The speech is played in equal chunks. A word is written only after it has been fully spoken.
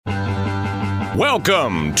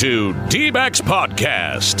Welcome to D-Backs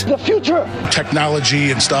Podcast. The future.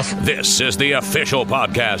 Technology and stuff. This is the official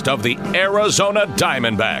podcast of the Arizona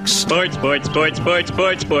Diamondbacks. Sports.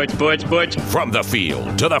 From the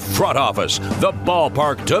field to the front office, the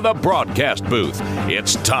ballpark to the broadcast booth,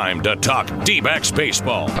 it's time to talk D-Backs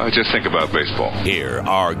baseball. I just think about baseball. Here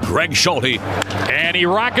are Greg Schulte. And he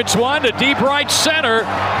rockets one to deep right center.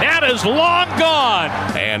 That is long gone.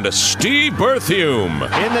 And Steve Berthiaume.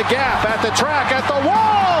 In the gap, at the track, at the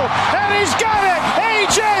wall, and he's got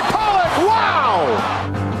it! A.J. Pollock,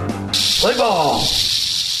 wow! Play ball.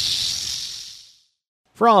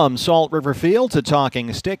 From Salt River Field to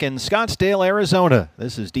Talking Stick in Scottsdale, Arizona,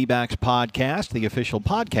 this is D-Backs Podcast, the official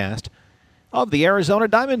podcast of the Arizona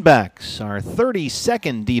Diamondbacks. Our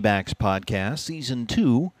 32nd D-Backs Podcast, Season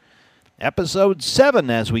 2, Episode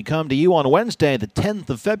 7, as we come to you on Wednesday, the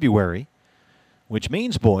 10th of February, which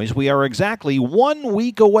means, boys, we are exactly 1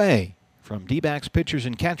 week away from D-Backs pitchers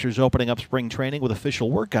and catchers opening up spring training with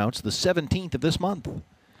official workouts the 17th of this month.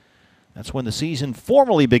 That's when the season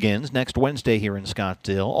formally begins next Wednesday here in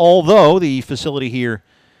Scottsdale, although the facility here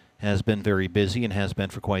has been very busy and has been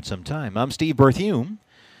for quite some time. I'm Steve Berthiaume.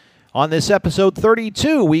 On this episode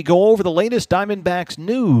 32, we go over the latest Diamondbacks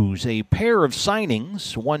news, a pair of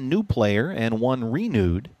signings, one new player and one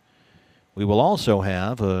renewed. We will also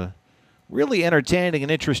have a really entertaining and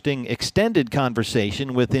interesting extended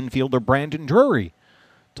conversation with infielder Brandon Drury.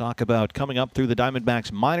 Talk about coming up through the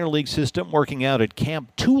Diamondbacks minor league system, working out at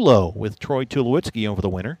Camp Tulo with Troy Tulowitzki over the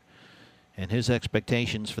winter, and his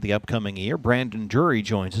expectations for the upcoming year. Brandon Drury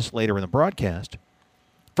joins us later in the broadcast.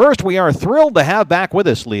 First, we are thrilled to have back with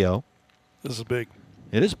us, Leo. This is big.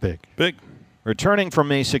 It is big. Big. Returning from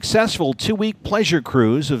a successful 2-week pleasure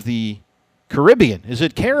cruise of the Caribbean. Is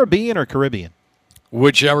it Caribbean or Caribbean?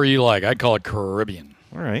 Whichever you like. I call it Caribbean.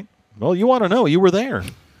 All right. Well, you want to know. You were there.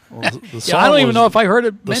 Well, the I don't even know if I heard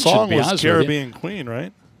it the mentioned, song to be was honest with you. Caribbean Queen,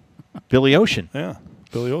 right? Billy Ocean. Yeah.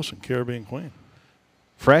 Billy Ocean, Caribbean Queen.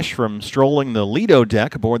 Fresh from strolling the Lido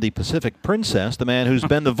deck aboard the Pacific Princess, the man who's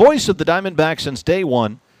been the voice of the Diamondbacks since day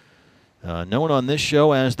one, known on this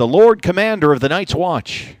show as the Lord Commander of the Night's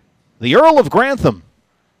Watch, the Earl of Grantham.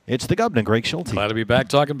 It's the Governor, Greg Schulte. Glad to be back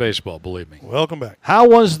talking baseball, believe me. Welcome back. How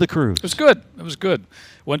was the cruise? It was good. It was good.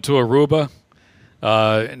 Went to Aruba.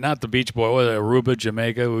 Not the Beach Boy. Aruba,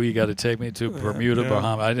 Jamaica. Who you got to take me to? Bermuda,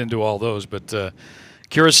 Bahamas. I didn't do all those. But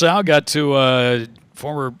Curacao, got to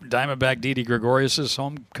former Diamondback Didi Gregorius'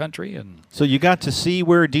 home country. And so you got to see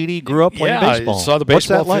where Didi grew up playing baseball. I saw the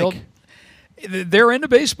baseball What's that field. like? They're into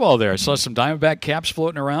baseball there. I saw some Diamondback caps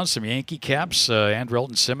floating around, some Yankee caps,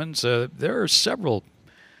 Andrelton Simmons. There are several,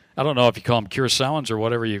 I don't know if you call them Curaçaoans or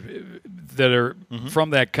whatever, that are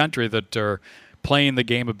from that country that are playing the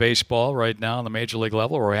game of baseball right now on the major league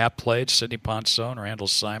level or have played. Sidney Ponson, Randall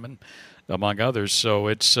Simon, among others. So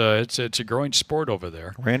it's a growing sport over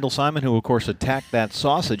there. Randall Simon, who, of course, attacked that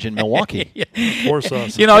sausage in Milwaukee. Poor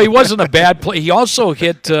sausage. You know, he wasn't a bad player. He also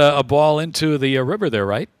hit a ball into the river there,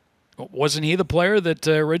 right? Wasn't he the player that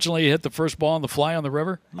originally hit the first ball on the fly on the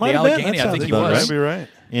river? Might the have been. Allegheny, That I think sounds he about was. Maybe right.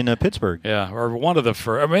 In Pittsburgh. Yeah, or one of the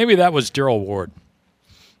first. Or maybe that was Darrell Ward.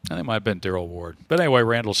 I think it might have been Darrell Ward. But anyway,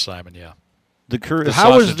 Randall Simon, yeah.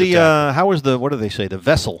 How was the what do they say, the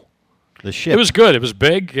vessel, the ship? It was good. It was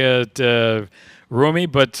big, roomy,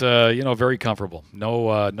 but very comfortable.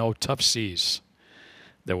 No tough seas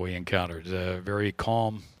that we encountered. Very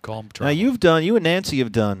calm travel. Now you and Nancy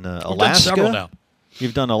have done Alaska. Done several now.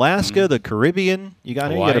 You've done Alaska, the Caribbean.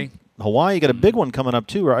 Hawaii. Hawaii. You got a big one coming up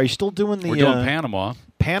too. Are you still doing the? We're doing Panama.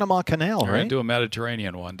 Panama Canal, We're right? going to do a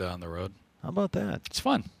Mediterranean one down the road. How about that? It's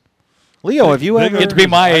fun. Leo, have you ever? You get to be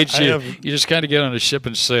my age. I You have- just kind of get on a ship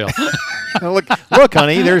and sail. look,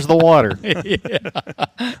 honey, there's the water.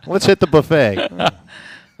 Let's hit the buffet.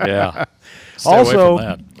 Yeah. Stay away Also, from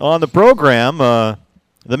that. on the program,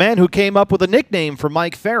 the man who came up with a nickname for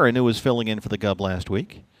Mike Farron, who was filling in for the Gub last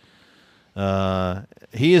week,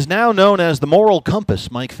 he is now known as the Moral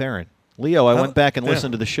Compass, Mike Farron. Leo, I went back and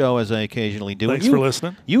listened to the show, as I occasionally do. Thanks for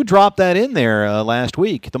listening. You dropped that in there last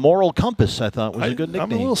week. The Moral Compass, I thought, was a good nickname.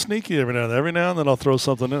 I'm a little sneaky every now and then. Every now and then I'll throw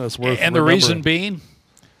something in that's worth And the remembering. reason being?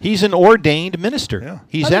 He's an ordained minister. Yeah.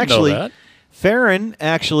 He's I didn't know actually that. Farron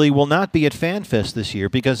actually will not be at FanFest this year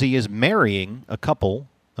because he is marrying a couple,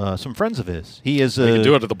 some friends of his. He is. You can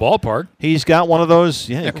do it at the ballpark. He's got one of those.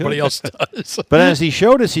 Yeah, he Everybody could. else does. But as he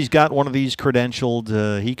showed us, he's got one of these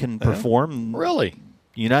credentialed. He can perform. Really?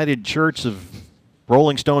 United Church of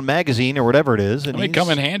Rolling Stone magazine or whatever it is. And It may come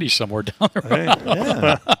in handy somewhere down the road. Hey,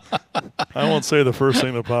 Yeah. I won't say the first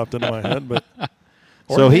thing that popped into my head, but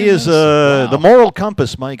So he is the moral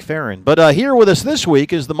compass, Mike Farron. But here with us this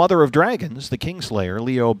week is the mother of dragons, the Kingslayer,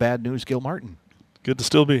 Leo Bad News Gilmartin. Good to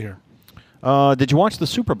still be here. Did you watch the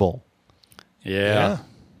Super Bowl? Yeah.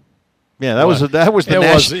 Yeah, that was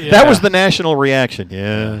the national reaction.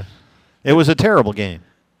 Yeah. It was a terrible game.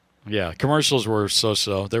 Yeah, commercials were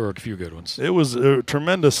so-so. There were a few good ones. It was a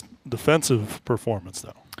tremendous defensive performance,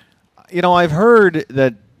 though. You know, I've heard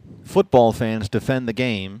that football fans defend the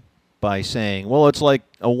game by saying, well, it's like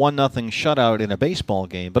a 1-0 shutout in a baseball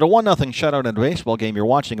game. But a 1-0 shutout in a baseball game, you're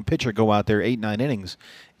watching a pitcher go out there 8-9 innings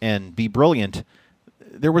and be brilliant.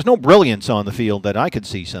 There was no brilliance on the field that I could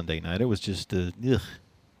see Sunday night. It was just, ugh.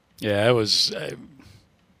 Yeah, it was.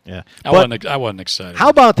 Yeah, I wasn't excited. How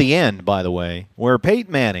about the end, by the way, where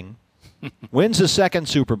Peyton Manning wins his second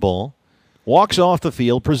Super Bowl, walks off the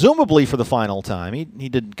field, presumably for the final time. He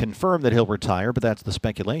didn't confirm that he'll retire, but that's the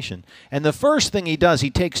speculation. And the first thing he does, he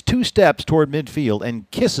takes 2 steps toward midfield and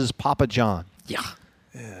kisses Papa John. Yeah.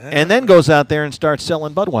 And then goes out there and starts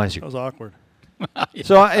selling Budweiser. That was awkward. Yeah.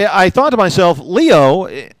 So I thought to myself, Leo,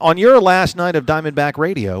 on your last night of Diamondback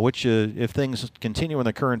Radio, which if things continue on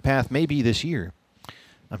the current path, may be this year.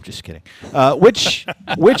 I'm just kidding. Which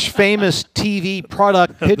famous TV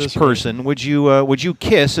product pitch person would you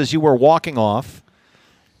kiss as you were walking off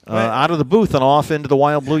out of the booth and off into the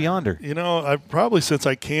wild blue yonder? You know, I probably, since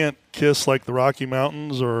I can't kiss like the Rocky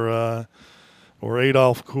Mountains or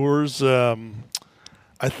Adolf Coors,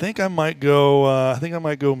 I think I might go.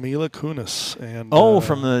 Mila Kunis. And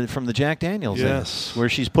from the Jack Daniels. Yes, where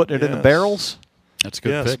she's putting it in the barrels. That's a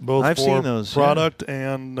good pick. Both I've for seen those, product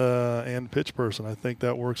and pitch person. I think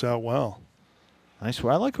that works out well. Nice.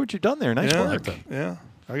 I like what you've done there. Nice work. Yeah,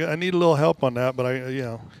 I need a little help on that,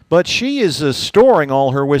 but But she is storing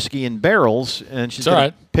all her whiskey in barrels, and she's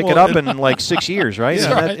going to pick it up in like 6 years, right?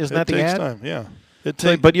 Yeah, Isn't that the ad? Time. Yeah.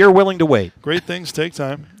 But you're willing to wait. Great things take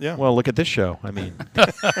time. Yeah. Well, look at this show. I mean,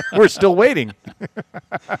 we're still waiting.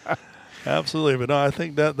 Absolutely, but no, I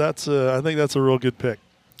think that's a real good pick.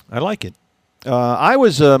 I like it. I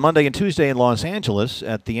was Monday and Tuesday in Los Angeles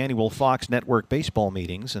at the annual Fox Network baseball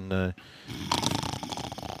meetings, and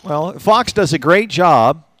Fox does a great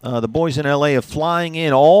job. The boys in L.A. of flying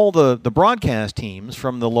in all the broadcast teams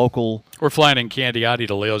from the local. We're flying in Candiati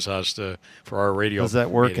to Leo's house for our radio. How's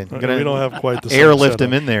that working? We don't have quite the airlift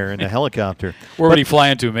him in there in a helicopter. Where would he fly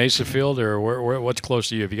into? Mesa Field, or what's close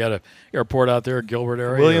to you? Have you got an airport out there, Gilbert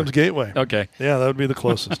area? Williams Gateway. Okay. Yeah, that would be the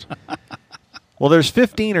closest. Well, there's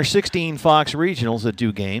 15 or 16 Fox regionals that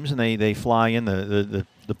do games, and they fly in the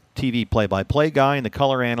TV play-by-play guy and the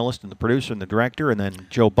color analyst and the producer and the director, and then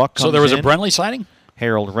Joe Buck comes in. So there was a Brenly sighting?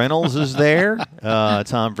 Harold Reynolds is there.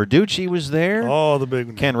 Tom Verducci was there. Oh, the big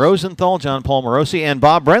one. Ken Rosenthal, John Paul Morosi, and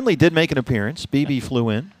Bob Brenly did make an appearance. BB flew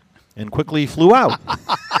in and quickly flew out.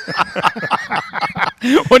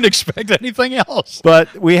 Wouldn't expect anything else.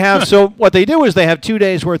 But we have, so what they do is they have 2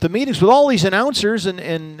 days worth of meetings with all these announcers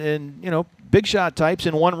and big shot types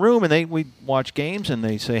in one room, and we watch games and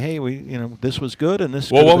they say, hey, this was good and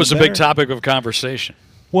this. Well, what was the big topic of conversation?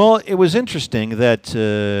 Well, it was interesting that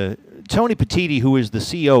Tony Petitti, who is the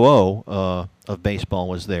COO of baseball,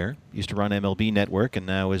 was there. Used to run MLB Network and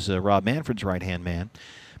now is Rob Manfred's right-hand man.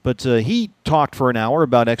 But he talked for an hour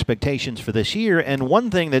about expectations for this year, and one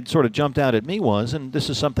thing that sort of jumped out at me was, and this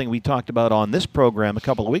is something we talked about on this program a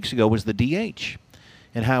couple of weeks ago, was the DH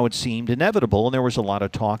and how it seemed inevitable, and there was a lot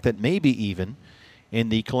of talk that maybe even in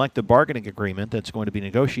the collective bargaining agreement that's going to be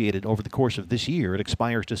negotiated over the course of this year, it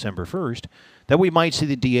expires December 1st, that we might see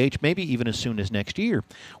the DH maybe even as soon as next year.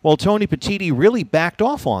 Well, Tony Petitti really backed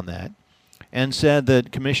off on that and said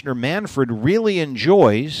that Commissioner Manfred really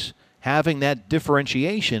enjoys having that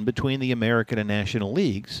differentiation between the American and National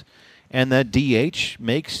Leagues, and that DH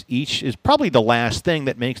is probably the last thing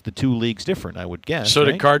that makes the two leagues different, I would guess. So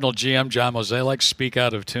right? did Cardinal GM John Mozeliak speak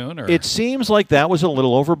out of tune? Or? It seems like that was a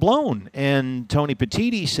little overblown, and Tony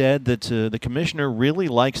Petitti said that the commissioner really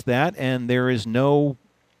likes that, and there is no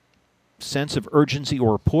sense of urgency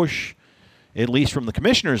or push, at least from the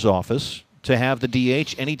commissioner's office, to have the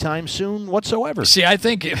DH anytime soon whatsoever. See, I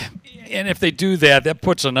think, if they do that, that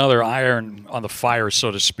puts another iron on the fire, so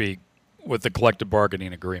to speak, with the collective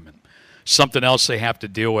bargaining agreement. Something else they have to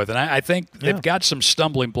deal with. And I think they've got some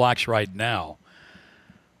stumbling blocks right now.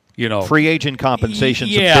 Free agent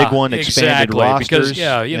compensation's a big one, expanded rosters.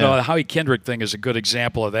 Because, the Howie Kendrick thing is a good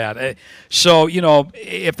example of that. So,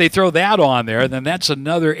 if they throw that on there, then that's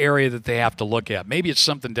another area that they have to look at. Maybe it's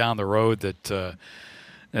something down the road that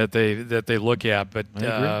they look at, but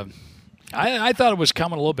I thought it was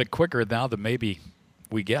coming a little bit quicker now than maybe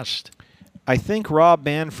we guessed. I think Rob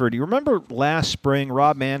Manfred, you remember last spring,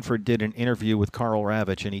 Rob Manfred did an interview with Carl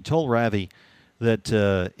Ravitch, and he told Ravi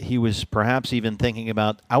that he was perhaps even thinking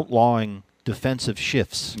about outlawing defensive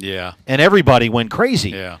shifts. Yeah. And everybody went crazy.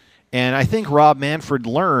 Yeah. And I think Rob Manfred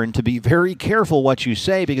learned to be very careful what you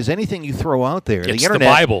say, because anything you throw out there, It's the Internet, the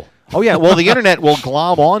Bible. Oh, yeah. Well, the Internet will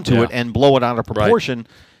glob onto Yeah. it and blow it out of proportion. Right.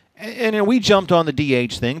 And we jumped on the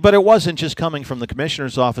DH thing, but it wasn't just coming from the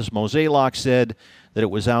commissioner's office. Mosaic said that it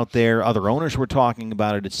was out there. Other owners were talking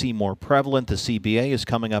about it. It seemed more prevalent. The CBA is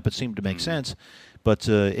coming up. It seemed to make sense. But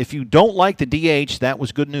if you don't like the DH, that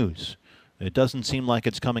was good news. It doesn't seem like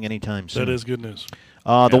it's coming anytime soon. That is good news.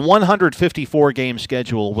 The 154-game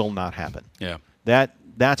schedule will not happen. Yeah.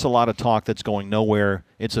 That's a lot of talk that's going nowhere.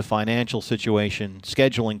 It's a financial situation,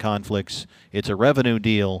 scheduling conflicts. It's a revenue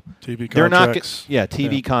deal. TV contracts. They're not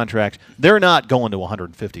TV contracts. They're not going to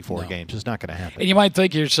 154 games. It's not going to happen. And you might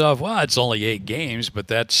think to yourself, well, it's only 8 games, but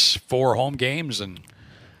that's 4 home games and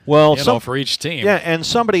for each team. Yeah, and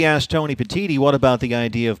somebody asked Tony Petitti, what about the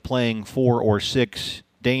idea of playing 4 or 6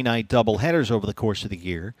 day-night doubleheaders over the course of the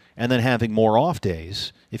year and then having more off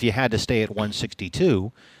days if you had to stay at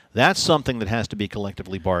 162? That's something that has to be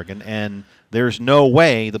collectively bargained, and there's no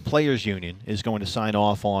way the Players Union is going to sign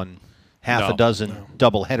off on half a dozen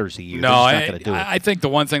doubleheaders a year. No, They're just not going to do it. I think the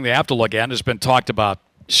one thing they have to look at, and it's been talked about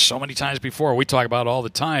so many times before, we talk about it all the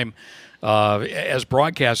time as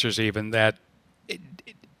broadcasters even, that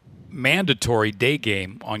mandatory day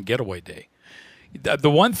game on getaway day.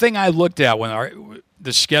 The one thing I looked at when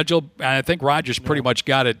the schedule, and I think Rogers pretty much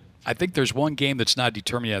got it. I think there's one game that's not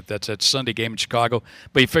determined yet. That's that Sunday game in Chicago,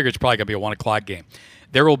 but you figure it's probably going to be a 1 o'clock game.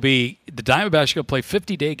 There will be the Diamondbacks are going to play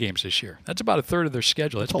 50 day games this year. That's about a third of their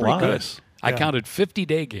schedule. That's pretty good. I counted 50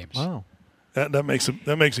 day games. Wow. That makes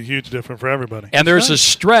a huge difference for everybody. And there's a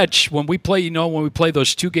stretch when we play, when we play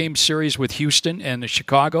those 2-game series with Houston and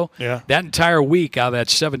Chicago, that entire week out of that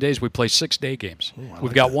 7 days, we play 6-day games.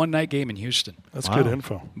 We've got 1 night game in Houston. That's good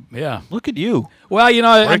info. Yeah. Look at you. Well,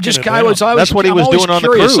 That's what he was doing on the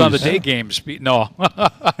cruise. On the day games. No.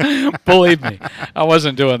 Believe me, I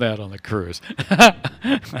wasn't doing that on the cruise.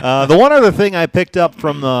 The one other thing I picked up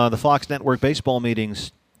from the Fox Network baseball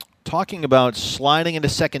meetings, talking about sliding into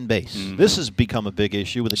second base. This has become a big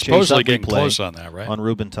issue with the Chase Utley getting play close on that, right? On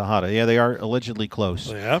Ruben Tejada. Yeah, they are allegedly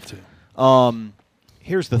close. They have to.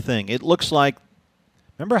 Here's the thing. It looks like,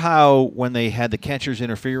 remember how when they had the catcher's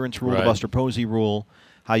interference rule, the Buster Posey rule,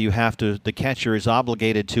 how the catcher is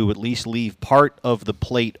obligated to at least leave part of the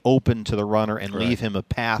plate open to the runner and leave him a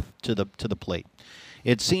path to the plate.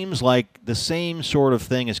 It seems like the same sort of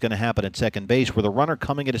thing is going to happen at second base, where the runner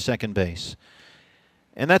coming into second base,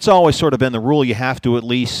 and that's always sort of been the rule. You have to at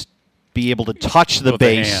least be able to touch the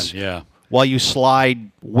base while you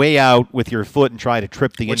slide way out with your foot and try to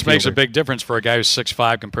trip the infielder. Which makes a big difference for a guy who's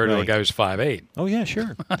 6'5" compared to a guy who's 5'8". Oh, yeah,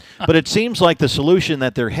 sure. But it seems like the solution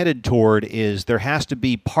that they're headed toward is there has to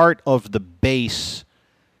be part of the base,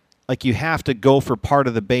 like you have to go for part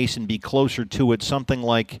of the base and be closer to it, something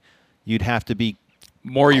like you'd have to be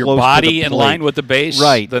more your body in line with the base,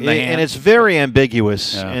 right? Than the hand. And it's very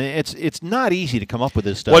ambiguous, and it's not easy to come up with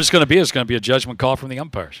this stuff. What it's going to be a judgment call from the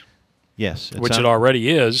umpires. Yes, which it already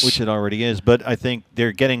is. Which it already is, but I think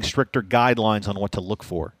they're getting stricter guidelines on what to look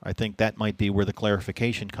for. I think that might be where the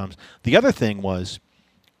clarification comes. The other thing was,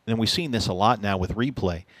 and we've seen this a lot now with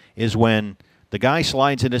replay, is when the guy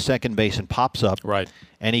slides into second base and pops up,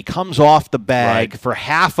 and he comes off the bag for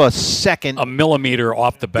half a second. A millimeter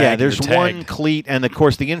off the bag. Yeah, there's one cleat, and of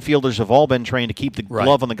course the infielders have all been trained to keep the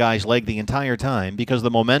glove on the guy's leg the entire time, because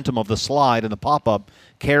the momentum of the slide and the pop-up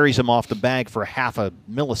carries him off the bag for half a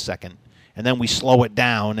millisecond, and then we slow it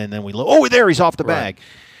down, and then we look, oh, there, he's off the bag.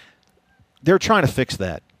 They're trying to fix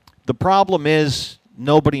that. The problem is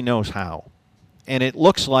nobody knows how, and it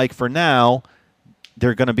looks like for now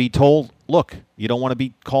they're going to be told, look, you don't want to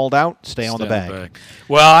be called out, stay on the bag.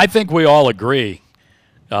 Well, I think we all agree.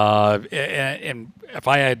 And if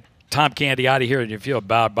I had Tom Candy out of here and you feel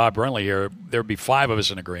about Bob Brenly here, there would be 5 of us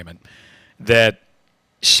in agreement that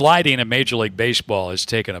sliding in Major League Baseball has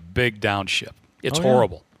taken a big downshift. It's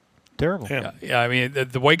horrible. Terrible. Yeah, I mean,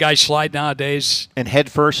 the way guys slide nowadays. And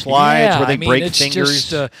head-first slides where they break fingers.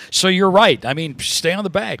 Just, so you're right. I mean, stay on the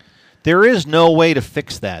bag. There is no way to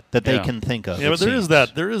fix that they can think of. Yeah, but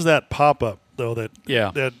there is that pop-up, though,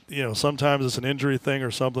 that sometimes it's an injury thing or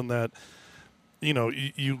something that,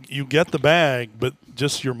 you get the bag, but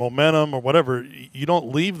just your momentum or whatever, you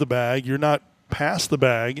don't leave the bag, you're not past the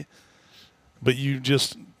bag, but you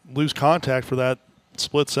just lose contact for that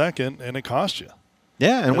split second, and it costs you.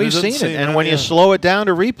 Yeah, and we've seen it. And when you slow it down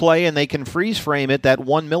to replay and they can freeze frame it, that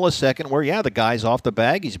 1 millisecond where, the guy's off the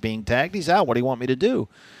bag, he's being tagged, he's out, what do you want me to do?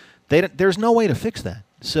 There's no way to fix that.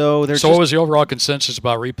 So what was the overall consensus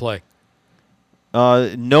about replay?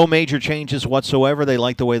 No major changes whatsoever. They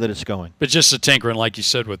like the way that it's going. But just the tinkering, like you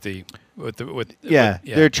said, with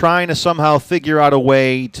they're trying to somehow figure out a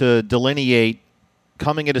way to delineate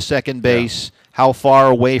coming into second base, how far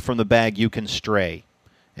away from the bag you can stray.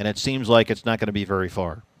 And it seems like it's not going to be very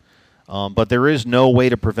far. But there is no way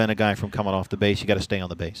to prevent a guy from coming off the base. You got to stay on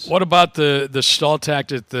the base. What about the stall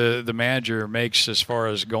tactic the manager makes as far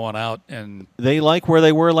as going out and? They like where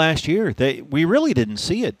they were last year. We really didn't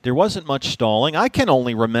see it. There wasn't much stalling. I can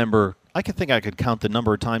only remember. I could count the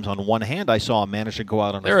number of times on one hand I saw a manager go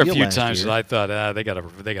out on the field last year. There are a few times that I thought they got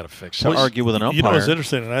to fix it. To argue with an umpire. You know, it's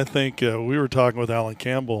interesting, and I think we were talking with Alan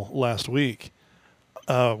Campbell last week.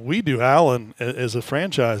 We do Allen as a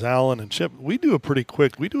franchise, Allen and Chip. We do a pretty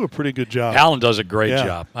good job. Allen does a great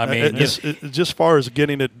job. I mean, just as far as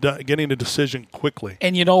getting a decision quickly.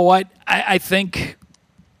 And you know what? I think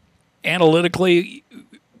analytically,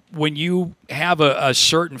 when you have a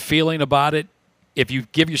certain feeling about it, if you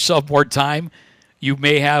give yourself more time, you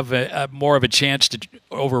may have more of a chance to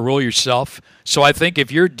overrule yourself. So I think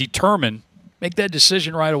if you're determined, make that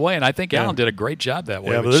decision right away, and I think Allen did a great job that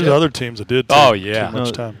way. Yeah, but there's other teams that did too. Oh, yeah. Too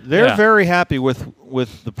much time. They're very happy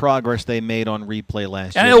with the progress they made on replay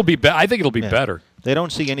last year. And it'll be I think it'll be better. They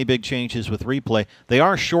don't see any big changes with replay. They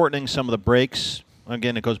are shortening some of the breaks.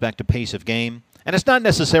 Again, it goes back to pace of game. And it's not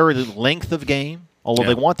necessarily the length of game, although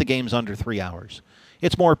they want the games under 3 hours.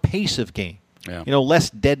 It's more pace of game. Yeah.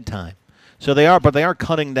 Less dead time. So they are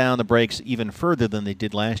cutting down the breaks even further than they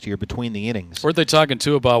did last year between the innings. Weren't they talking,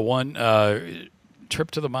 too, about one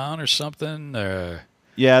trip to the mound or something?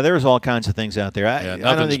 Yeah, there's all kinds of things out there. I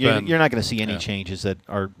don't think you're not going to see any changes that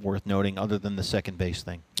are worth noting other than the second base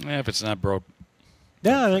thing. Yeah, if it's not broke.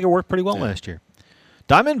 Yeah, I think it worked pretty well last year.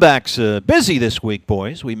 Diamondbacks busy this week,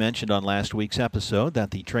 boys. We mentioned on last week's episode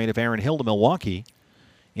that the trade of Aaron Hill to Milwaukee,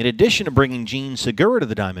 in addition to bringing Gene Segura to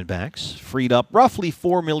the Diamondbacks, freed up roughly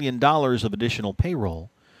 $4 million of additional payroll.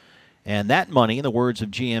 And that money, in the words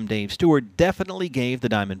of GM Dave Stewart, definitely gave the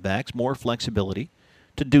Diamondbacks more flexibility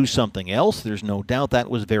to do something else. There's no doubt that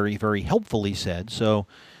was very, very helpful, he said. So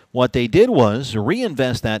what they did was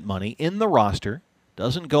reinvest that money in the roster.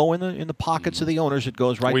 Doesn't go in the pockets of the owners. It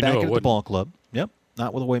goes right back into the ball club. Yep,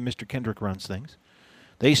 not with the way Mr. Kendrick runs things.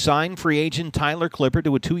 They signed free agent Tyler Clippard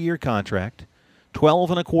to a 2-year contract.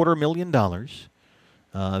 $12.25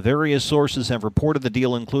 million. Various sources have reported the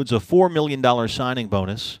deal includes a $4 million signing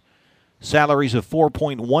bonus, salaries of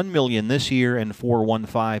 $4.1 million this year and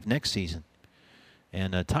 $4.15 next season.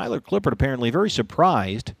 And Tyler Clippard apparently very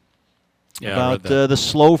surprised about the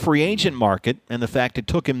slow free agent market and the fact it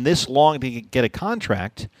took him this long to get a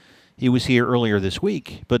contract. He was here earlier this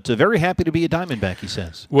week, but very happy to be a Diamondback, he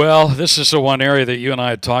says. Well, this is the one area that you and I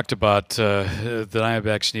had talked about. The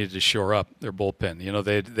Diamondbacks needed to shore up their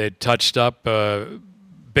bullpen. They touched up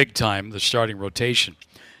big time the starting rotation,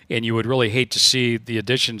 and you would really hate to see the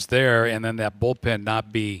additions there and then that bullpen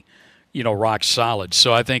not be, rock solid.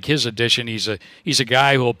 So I think his addition, he's a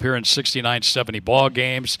guy who will appear in 69, 70 ball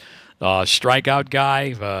games. Strikeout guy,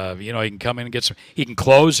 he can come in and get some. He can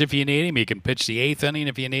close if you need him. He can pitch the 8th inning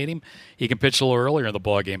if you need him. He can pitch a little earlier in the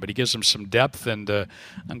ball game, but he gives them some depth, and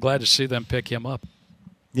I'm glad to see them pick him up.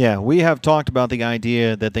 Yeah, we have talked about the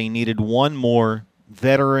idea that they needed one more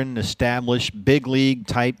veteran, established, big league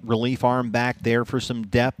type relief arm back there for some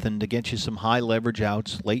depth and to get you some high leverage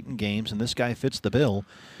outs late in games, and this guy fits the bill.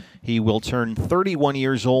 He will turn 31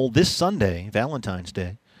 years old this Sunday, Valentine's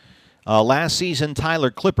Day. Last season, Tyler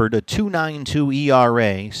Clippard, a 2.92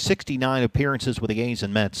 ERA, 69 appearances with the A's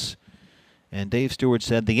and Mets. And Dave Stewart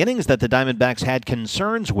said the innings that the Diamondbacks had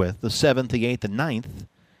concerns with, the 7th, the 8th, and 9th,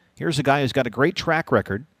 here's a guy who's got a great track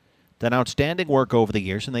record, done outstanding work over the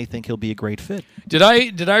years, and they think he'll be a great fit. Did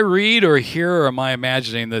I read or hear, or am I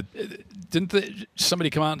imagining that didn't somebody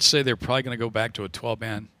come out and say they're probably going to go back to a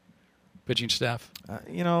 12-man pitching staff?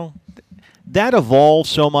 That evolved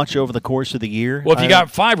so much over the course of the year. Well, if you got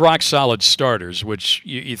 5 rock-solid starters, which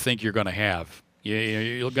you think you're going to have,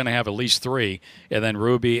 you're going to have at least 3, and then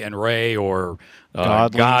Ruby and Ray or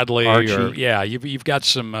Godley. You've got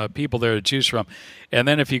some people there to choose from. And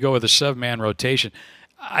then if you go with a 7-man rotation,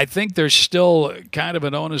 I think there's still kind of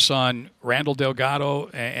an onus on Randall Delgado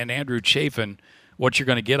and Andrew Chafin, what you're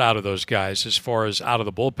going to get out of those guys as far as out of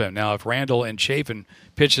the bullpen. Now, if Randall and Chafin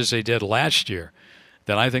pitch as they did last year,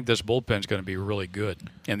 then I think this bullpen is going to be really good.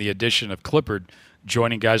 And the addition of Clippard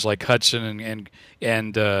joining guys like Hudson and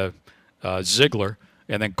Ziegler,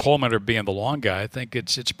 and then Coleman being the long guy, I think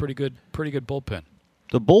it's pretty good bullpen.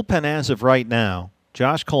 The bullpen as of right now,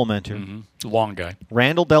 Josh Coleman, long guy,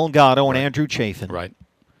 Randall Delgado, and Andrew Chafin, right,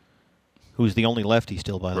 who's the only lefty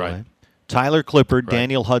still, by the way. Tyler Clippard, Right.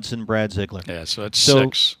 Daniel Hudson, Brad Ziegler. Yeah, so that's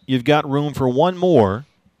 6. You've got room for one more.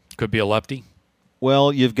 Could be a lefty.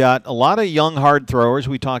 Well, you've got a lot of young hard throwers.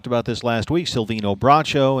 We talked about this last week. Silvino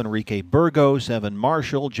Bracho, Enrique Burgos, Evan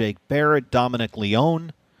Marshall, Jake Barrett, Dominic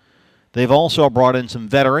Leone. They've also brought in some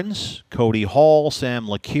veterans, Cody Hall, Sam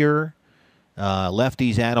LeCure,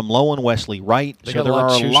 lefties Adam Lowen, Wesley Wright. So there are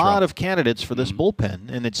a lot of candidates for this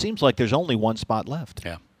bullpen, and it seems like there's only one spot left.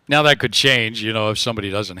 Yeah. Now that could change, if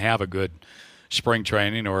somebody doesn't have a good spring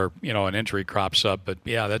training or, an injury crops up. But,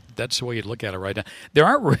 yeah, that's the way you'd look at it right now. There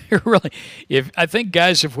aren't really – I think,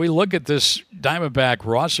 guys, if we look at this Diamondback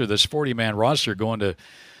roster, this 40-man roster going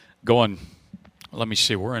 – let me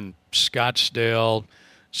see. We're in Scottsdale.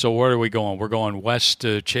 So where are we going? We're going west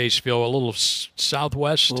to Chase Field, a little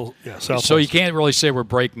southwest. Southwest. So you can't really say we're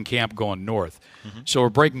breaking camp going north. Mm-hmm. So we're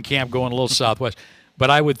breaking camp going a little southwest. But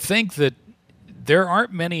I would think that there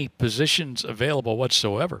aren't many positions available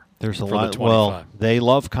whatsoever. There's a for lot. The 25. Well, they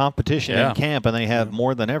love competition in camp, and they have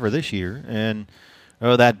more than ever this year. And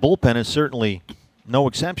that bullpen is certainly no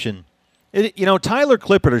exception. Tyler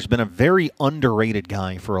Clippard has been a very underrated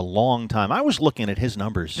guy for a long time. I was looking at his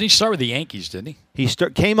numbers. Did he start with the Yankees, didn't he? He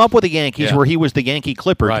came up with the Yankees where he was the Yankee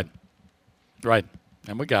Clippard. Right.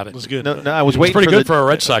 And we got it. It was good. No, I was waiting pretty for good for a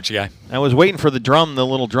Red Sox guy. I was waiting for the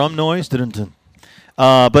little drum noise.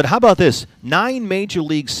 But how about this? 9 major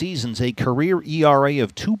league seasons, a career ERA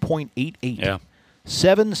of 2.88. Yeah.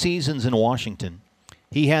 7 seasons in Washington.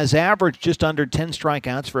 He has averaged just under 10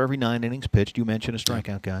 strikeouts for every 9 innings pitched. You mentioned a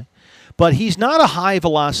strikeout guy. But he's not a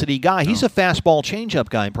high-velocity guy. He's a fastball changeup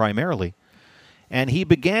guy primarily. And he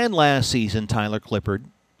began last season, Tyler Clippard,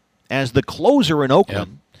 as the closer in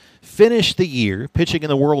Oakland, finished the year pitching in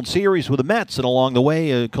the World Series with the Mets, and along the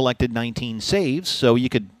way collected 19 saves, so you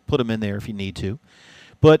could put him in there if you need to.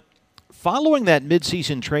 But following that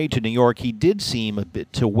midseason trade to New York, he did seem a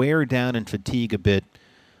bit to wear down and fatigue a bit.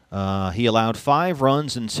 He allowed 5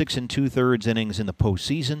 runs in 6 2/3 innings in the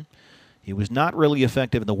postseason. He was not really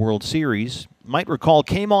effective in the World Series. Might recall,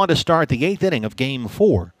 came on to start the 8th inning of Game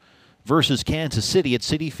 4 versus Kansas City at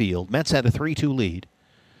Citi Field. Mets had a 3-2 lead.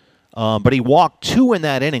 But he walked 2 in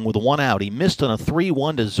that inning with 1 out. He missed on a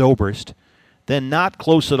 3-1 to Zobrist, then not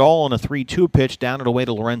close at all on a 3-2 pitch down and away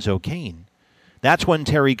to Lorenzo Cain. That's when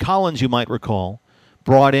Terry Collins, you might recall,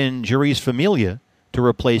 brought in Juris Familia to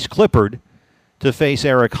replace Clippard to face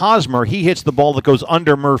Eric Hosmer. He hits the ball that goes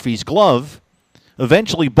under Murphy's glove.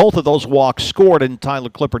 Eventually, both of those walks scored, and Tyler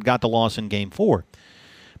Clippard got the loss in Game 4.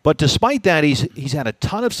 But despite that, he's had a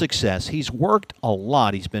ton of success. He's worked a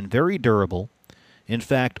lot. He's been very durable. In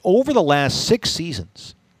fact, over the last 6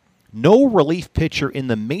 seasons, no relief pitcher in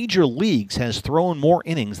the major leagues has thrown more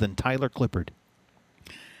innings than Tyler Clippard.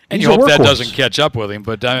 And you hope that doesn't catch up with him.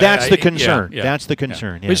 But that's the concern. Yeah. That's the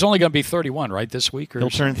concern. Yeah. But he's only going to be 31, right, this week? He'll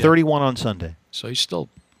turn 31 on Sunday. So he's still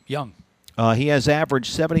young. He has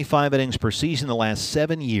averaged 75 innings per season the last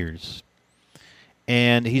 7 years.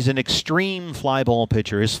 And he's an extreme fly ball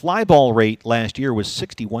pitcher. His fly ball rate last year was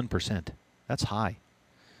 61%. That's high.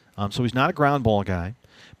 So he's not a ground ball guy.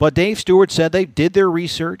 But Dave Stewart said they did their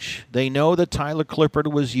research. They know that Tyler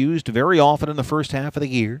Clippard was used very often in the first half of the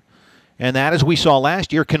year. And that, as we saw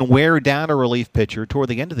last year, can wear down a relief pitcher toward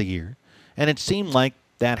the end of the year. And it seemed like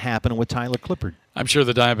that happened with Tyler Clippard. I'm sure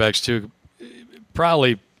the Diamondbacks, too,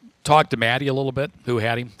 probably talked to Matty a little bit, who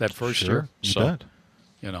had him that first year. You bet.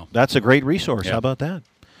 That's a great resource. How about that?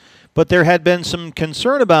 But there had been some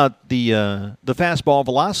concern about the fastball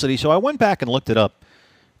velocity, so I went back and looked it up.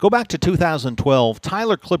 Go back to 2012.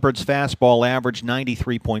 Tyler Clippard's fastball averaged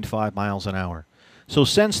 93.5 miles an hour. So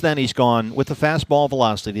since then, he's gone with the fastball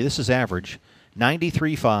velocity. This is average: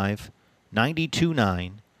 93.5,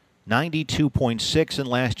 92.9, 92.6, and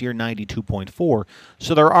last year 92.4.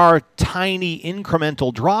 So there are tiny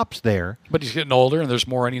incremental drops there. But he's getting older, and there's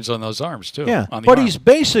more innings on those arms, too. Yeah, but he's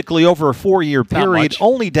basically, over a 4-year period,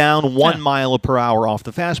 only down 1 mile per hour off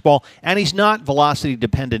the fastball, and he's not velocity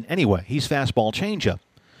dependent anyway. He's fastball changeup.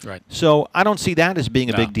 Right. So I don't see that as being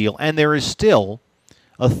a big deal. And there is still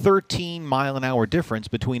a 13-mile-an-hour difference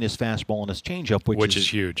between his fastball and his changeup, which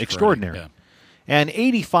is huge, extraordinary. Yeah. And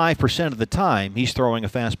 85% of the time, he's throwing a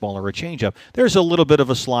fastball or a changeup. There's a little bit of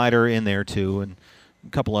a slider in there, too, and a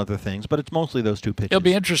couple other things, but it's mostly those two pitches. It'll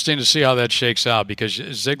be interesting to see how that shakes out, because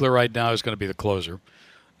Ziegler right now is going to be the closer.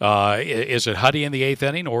 Is it Huddy in the 8th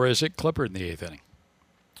inning, or is it Clippard in the 8th inning?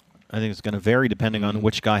 I think it's going to vary depending on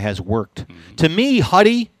which guy has worked. To me,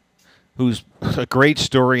 Huddy, who's a great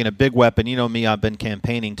story and a big weapon. You know me, I've been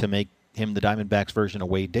campaigning to make him the Diamondbacks version of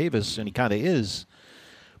Wade Davis, and he kind of is.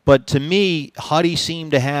 But to me, Huddy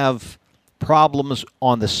seemed to have problems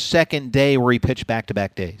on the second day where he pitched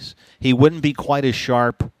back-to-back days. He wouldn't be quite as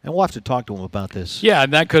sharp, and we'll have to talk to him about this. Yeah,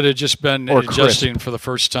 and that could have just been Or adjusting crisp. for the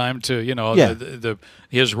first time to, Yeah.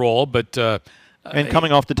 his role. But And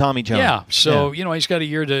coming off the Tommy John. yeah, so, he's got a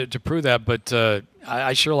year to prove that. But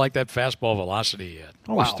I sure like that fastball velocity.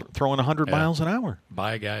 He's throwing 100 miles an hour.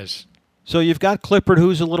 Bye, guys. So you've got Clippard,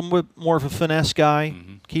 who's a little bit more of a finesse guy,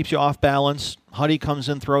 keeps you off balance. Huddy comes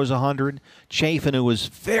in, throws 100. Chafin, who was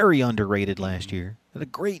very underrated last year, had a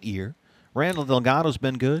great year. Randall Delgado's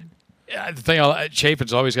been good. Yeah, the thing,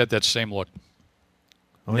 Chafin's always got that same look.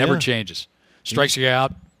 Oh, Never yeah. changes. Strikes a guy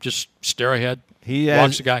out, just stare ahead. He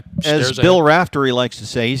walks the guy, as stares Bill ahead. Raftery likes to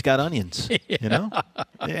say, he's got onions. You know,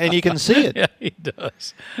 and you can see it. Yeah, he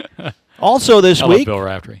does. Also this I love week, Bill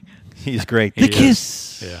Raftery. he's great. He The is.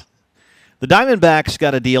 kiss. Yeah. The Diamondbacks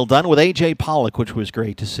got a deal done with A.J. Pollock, which was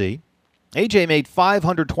great to see. A.J. made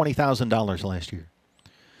 $520,000 last year.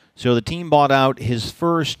 So the team bought out his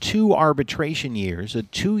first 2 arbitration years, a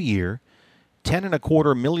 2-year,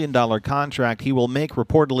 $10.25 million contract. He will make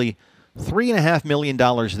reportedly $3.5 million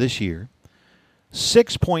this year,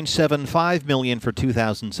 $6.75 million for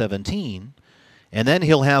 2017, and then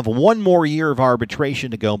he'll have 1 more year of arbitration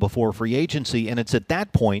to go before free agency, and it's at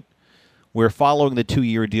that point where, following the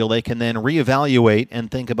 2-year deal, they can then reevaluate and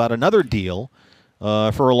think about another deal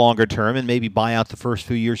for a longer term and maybe buy out the first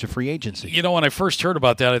few years of free agency. When I first heard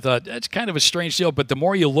about that, I thought, that's kind of a strange deal. But the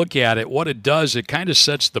more you look at it, what it does, it kind of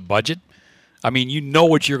sets the budget. I mean, you know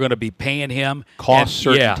what you're going to be paying him. Cost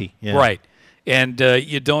certainty. Yeah, right. And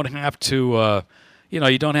you don't have to,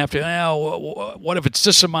 what if it's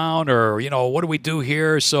this amount, or, what do we do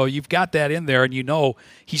here? So you've got that in there, and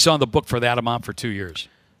he's on the book for that amount for 2 years.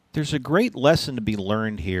 There's a great lesson to be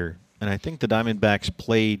learned here, and I think the Diamondbacks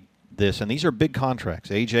played this, and these are big contracts.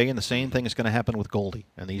 AJ, and the same thing is going to happen with Goldie,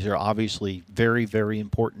 and these are obviously very, very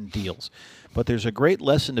important deals. But there's a great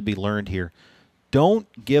lesson to be learned here.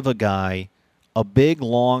 Don't give a guy a big,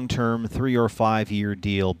 long-term 3 or 5 year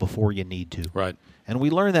deal before you need to. Right. And we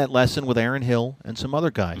learned that lesson with Aaron Hill and some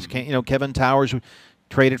other guys. Kevin Towers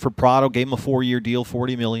traded for Prado, gave him a 4-year deal,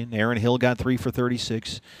 $40 million. Aaron Hill got 3 for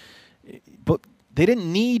 $36. But they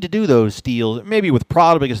didn't need to do those deals, maybe with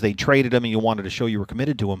Prado because they traded him and you wanted to show you were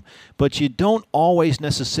committed to him. But you don't always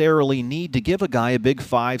necessarily need to give a guy a big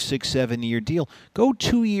 5, 6, 7 year deal. Go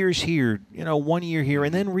 2 years here, 1 year here,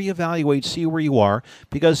 and then reevaluate, see where you are.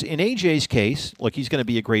 Because in AJ's case, look, he's going to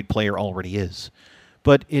be a great player, already is.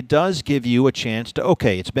 But it does give you a chance to,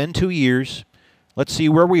 okay, it's been 2 years. Let's see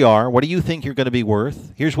where we are. What do you think you're going to be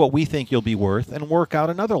worth? Here's what we think you'll be worth, and work out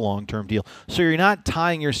another long-term deal. So you're not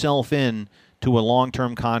tying yourself in to a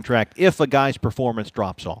long-term contract if a guy's performance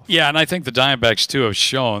drops off. Yeah, and I think the Diamondbacks, too, have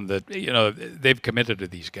shown that, they've committed to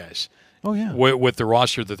these guys. Oh, yeah. With the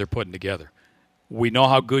roster that they're putting together. We know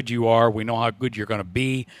how good you are. We know how good you're going to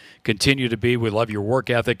be, continue to be. We love your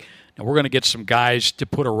work ethic. And we're going to get some guys to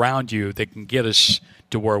put around you that can get us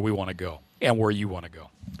to where we want to go and where you want to go.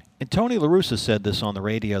 And Tony La Russa said this on the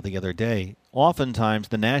radio the other day. Oftentimes,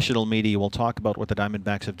 the national media will talk about what the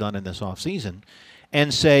Diamondbacks have done in this offseason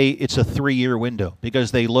and say it's a 3-year window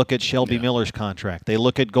because they look at Shelby Miller's contract. They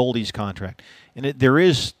look at Goldie's contract. And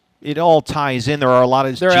it all ties in. There are a lot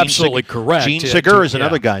of... They're absolutely correct. Gene Segura's and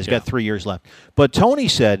other guys got 3 years left. But Tony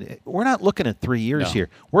said, we're not looking at 3 years here.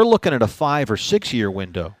 We're looking at a 5 or 6 year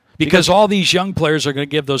window. Because all these young players are going to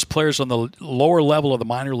give those players on the lower level of the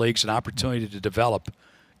minor leagues an opportunity to develop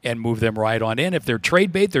and move them right on in. If they're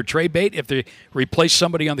trade bait, they're trade bait. If they replace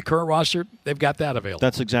somebody on the current roster, they've got that available.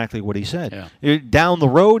 That's exactly what he said. Yeah. Down the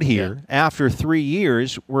road here, after 3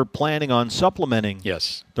 years, we're planning on supplementing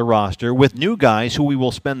the roster with new guys who we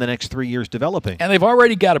will spend the next 3 years developing. And they've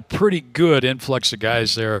already got a pretty good influx of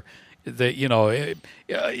guys there that,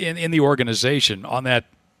 in the organization on that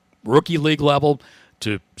rookie league level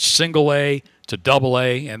to single A to double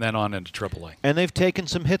A and then on into triple A. And they've taken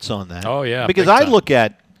some hits on that. Oh, yeah. Because I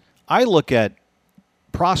look at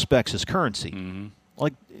prospects as currency. Mm-hmm.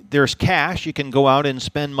 Like, there's cash. You can go out and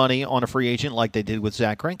spend money on a free agent like they did with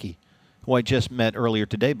Zach Greinke, who I just met earlier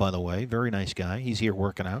today, by the way. Very nice guy. He's here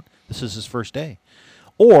working out. This is his first day.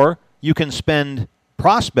 Or you can spend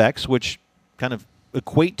prospects, which kind of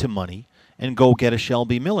equate to money, and go get a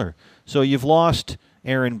Shelby Miller. So you've lost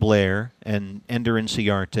Aaron Blair and Ender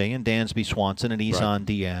Inciarte and Dansby Swanson and Isan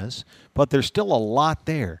Diaz, but there's still a lot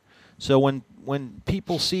there. So when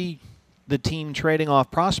people see the team trading off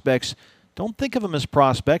prospects, don't think of them as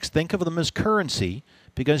prospects. Think of them as currency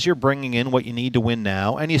because you're bringing in what you need to win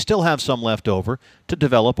now, and you still have some left over to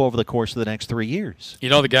develop over the course of the next 3 years. You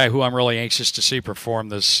know the guy who I'm really anxious to see perform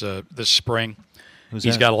this spring? Who's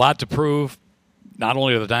He's that? got a lot to prove, not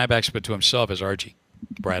only to the Diamondbacks but to himself, is Archie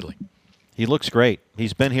Bradley. He looks great.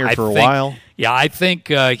 He's been here for a while. Yeah, I think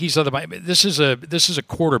he's other. This is a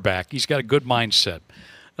quarterback. He's got a good mindset.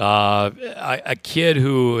 A kid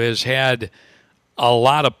who has had a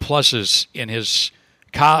lot of pluses in his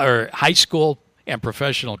high school and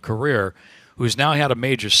professional career, who's now had a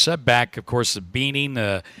major setback. Of course, the beaning,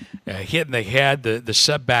 hit in the head, the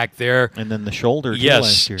setback there. And then the shoulder, too, yes.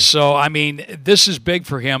 last year. So, I mean, this is big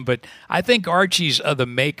for him, but I think Archie's of the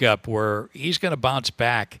makeup where he's going to bounce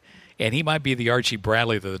back, and he might be the Archie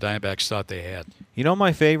Bradley that the Diamondbacks thought they had. You know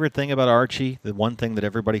my favorite thing about Archie, the one thing that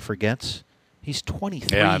everybody forgets? He's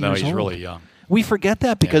 23 Yeah, I know, years he's old. really young. We forget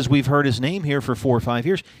that because we've heard his name here for 4 or 5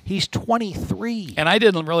 years. He's 23. And I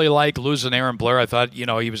didn't really like losing Aaron Blair. I thought,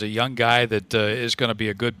 he was a young guy that is going to be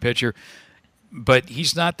a good pitcher. But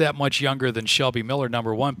he's not that much younger than Shelby Miller,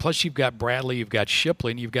 number one. Plus, you've got Bradley, you've got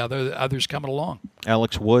Shipley, and you've got others coming along.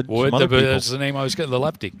 Alex Wood, some other people. That's the name I was getting, the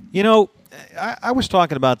lefty. I was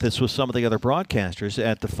talking about this with some of the other broadcasters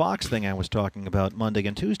at the Fox thing I was talking about Monday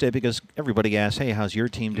and Tuesday because everybody asked, hey, how's your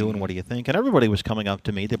team doing? What do you think? And everybody was coming up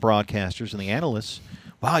to me, the broadcasters and the analysts.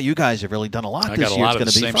 Wow, you guys have really done a lot this year. I got a lot of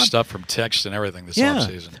the same stuff from text and everything this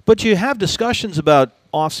offseason. But you have discussions about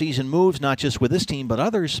off-season moves, not just with this team but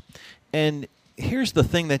others. And here's the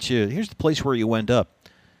thing here's the place where you end up.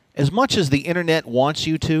 As much as the internet wants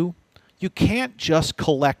you to, you can't just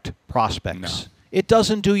collect prospects. No. It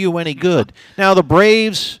doesn't do you any good. Now, the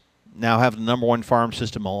Braves now have the number one farm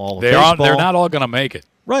system all of baseball. They're not all going to make it.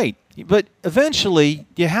 Right. But eventually,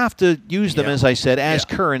 you have to use them, as I said, as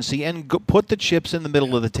currency and put the chips in the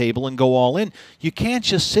middle of the table and go all in. You can't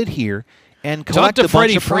just sit here and collect a bunch of Talk to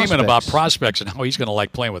Freddie prospects. Freeman about prospects and how he's going to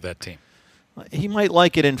like playing with that team. He might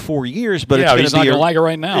like it in 4 years, but it's he's not going to like it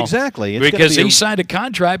right now. Exactly. Because he signed a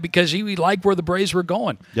contract because he liked where the Braves were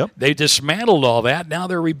going. Yep. They dismantled all that. Now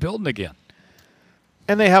they're rebuilding again.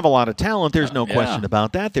 And they have a lot of talent. There's no question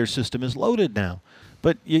about that. Their system is loaded now.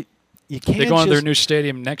 But you can't They're going to their new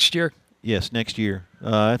stadium next year? Yes, next year.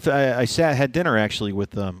 I had dinner, actually,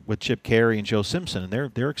 with Chip Carey and Joe Simpson,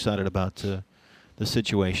 and they're excited about the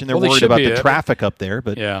situation. They're worried about the traffic up there,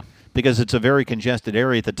 but because it's a very congested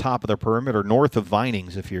area at the top of the perimeter, north of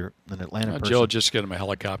Vinings, if you're an Atlanta person. Joe just get him a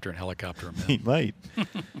helicopter and helicopter him in. He might.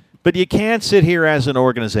 But you can't sit here as an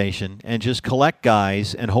organization and just collect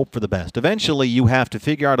guys and hope for the best. Eventually, you have to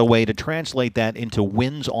figure out a way to translate that into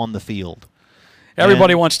wins on the field.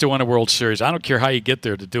 Everybody wants to win a World Series. I don't care how you get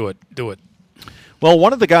there to do it. Do it. Well,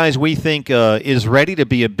 one of the guys we think is ready to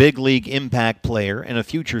be a big league impact player and a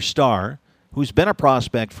future star who's been a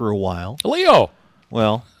prospect for a while. Leo.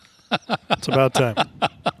 Well, it's about time.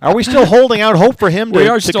 Are we still holding out hope for him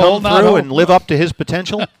to come through and live up to his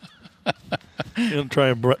potential? You going to try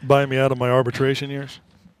and buy me out of my arbitration years?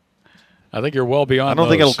 I think you're well beyond I don't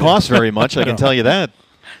think it'll cost very much, I can tell you that.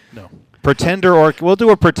 No. We'll do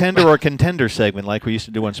a pretender or contender segment like we used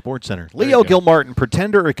to do on SportsCenter. Leo Gilmartin,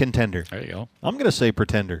 pretender or contender? There you go. I'm going to say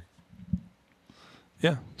pretender.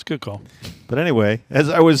 Yeah, it's a good call. But anyway, as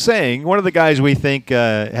I was saying, one of the guys we think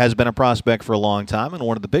has been a prospect for a long time and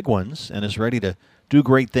one of the big ones and is ready to do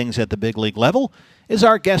great things at the big league level is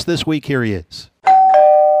our guest this week. Here he is.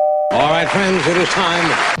 All right, friends, it is time.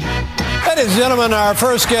 Ladies and gentlemen, our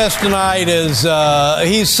first guest tonight is,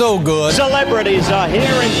 he's so good. Celebrities are here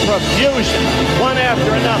in profusion, one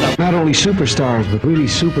after another. Not only superstars, but really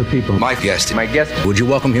super people. My guest. Would you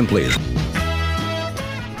welcome him, please?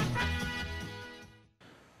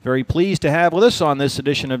 Very pleased to have with us on this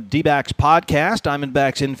edition of D-Backs Podcast.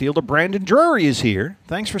 Diamondbacks infielder Brandon Drury is here.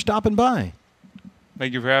 Thanks for stopping by.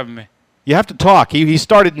 Thank you for having me. You have to talk. He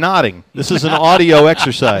started nodding. This is an audio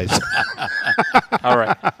exercise. All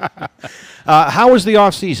right. How was the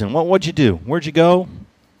off season? What'd you do? Where'd you go?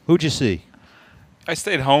 Who'd you see? I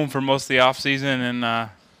stayed home for most of the off season and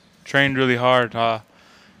trained really hard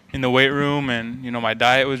in the weight room, and my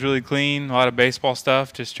diet was really clean. A lot of baseball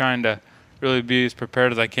stuff. Just trying to really be as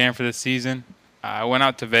prepared as I can for this season. I went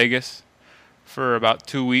out to Vegas for about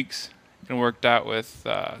 2 weeks and worked out with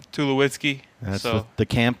Tulowitzki. That's the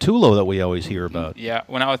Camp Tulo that we always hear about. Yeah,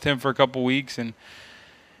 went out with him for a couple weeks and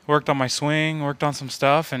worked on my swing, worked on some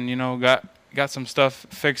stuff, and got some stuff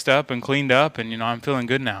fixed up and cleaned up, and I'm feeling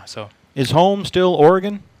good now. So is home still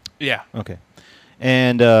Oregon? Yeah. Okay.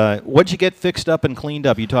 And what'd you get fixed up and cleaned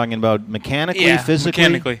up? You talking about mechanically,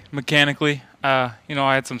 physically? Mechanically. I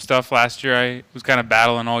had some stuff last year. I was kind of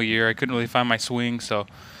battling all year. I couldn't really find my swing, so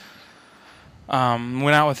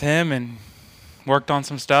went out with him and worked on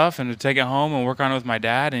some stuff and to take it home and work on it with my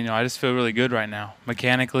dad. And I just feel really good right now,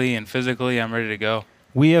 mechanically and physically. I'm ready to go.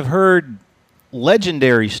 We have heard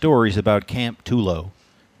legendary stories about Camp Tulo.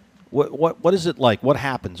 What is it like? What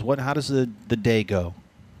happens? How does the day go?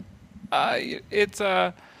 It's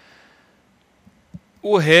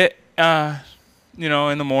We'll hit, in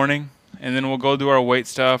the morning, and then we'll go do our weight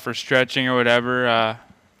stuff or stretching or whatever.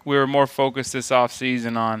 We were more focused this off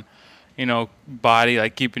season on, body,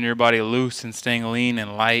 like keeping your body loose and staying lean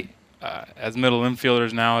and light. As middle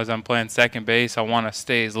infielders now, as I'm playing second base, I want to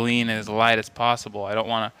stay as lean and as light as possible. I don't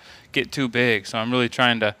want to get too big, so I'm really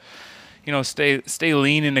trying to, stay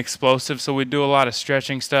lean and explosive. So we do a lot of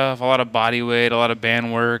stretching stuff, a lot of body weight, a lot of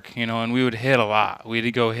band work, and we would hit a lot. We'd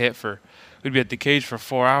go we'd be at the cage for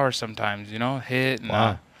 4 hours sometimes, hit and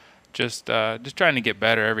wow. Just trying to get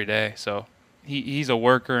better every day. So he's a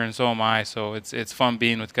worker and so am I. So it's fun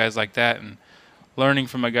being with guys like that and learning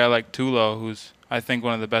from a guy like Tulo, who's I think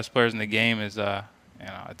one of the best players in the game. Is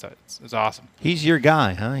it's awesome. He's your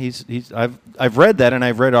guy, huh? I've read that, and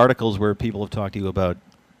I've read articles where people have talked to you about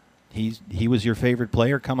he was your favorite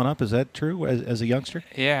player coming up. Is that true as a youngster?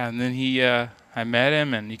 Yeah, and then I met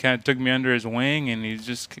him, and he kind of took me under his wing, and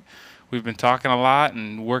we've been talking a lot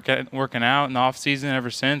and working out in the off season ever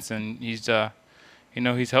since, and he's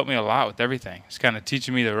helped me a lot with everything. He's kind of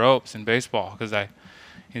teaching me the ropes in baseball because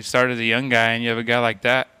he started as a young guy, and you have a guy like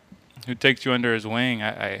that who takes you under his wing.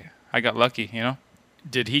 I got lucky,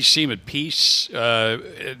 Did he seem at peace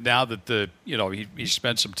now that he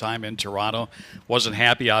spent some time in Toronto? Wasn't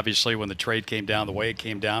happy, obviously, when the trade came down the way it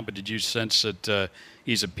came down, but did you sense that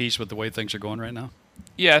he's at peace with the way things are going right now?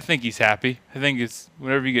 Yeah, I think he's happy. I think it's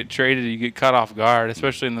whenever you get traded, you get caught off guard,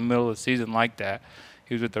 especially in the middle of the season like that.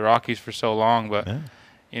 He was with the Rockies for so long, but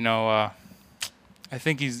I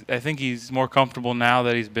think he's more comfortable now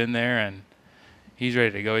that he's been there, and he's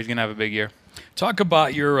ready to go. He's gonna have a big year. Talk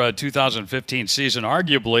about your 2015 season.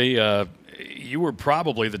 Arguably, you were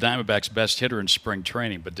probably the Diamondbacks' best hitter in spring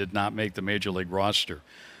training, but did not make the Major League roster.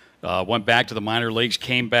 Went back to the minor leagues,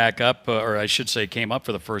 came back up, or I should say came up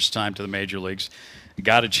for the first time to the Major Leagues.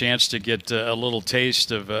 Got a chance to get a little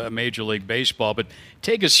taste of Major League Baseball. But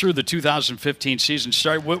take us through the 2015 season.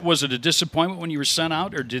 Was it a disappointment when you were sent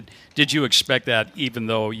out, or did you expect that even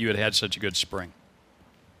though you had such a good spring?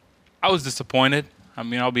 I was disappointed. I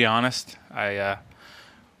mean, I'll be honest.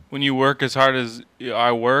 When you work as hard as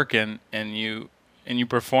I work and you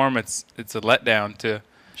perform, it's a letdown to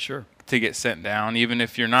get sent down. Even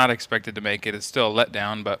if you're not expected to make it, it's still a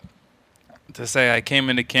letdown. But to say I came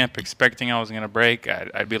into camp expecting I was going to break,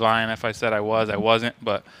 I'd be lying if I said I was. I wasn't,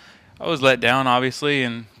 but I was let down,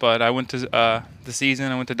 obviously. But I went to the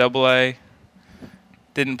season. I went to Double-A.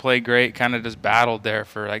 Didn't play great. Kind of just battled there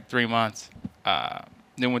for like 3 months.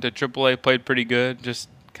 Then went to Triple-A, played pretty good. Just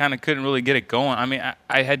kind of couldn't really get it going. I mean,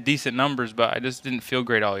 I had decent numbers, but I just didn't feel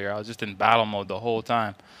great all year. I was just in battle mode the whole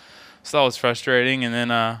time. So that was frustrating. And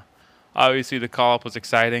then obviously the call-up was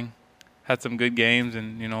exciting. Had some good games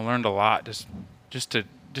and, learned a lot just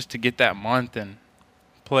to get that month and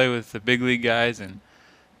play with the big league guys and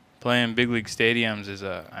playing big league stadiums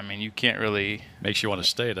you can't really. Makes you want to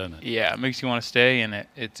stay, doesn't it? Yeah, it makes you want to stay, and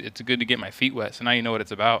it's good to get my feet wet. So now you know what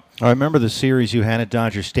it's about. I remember the series you had at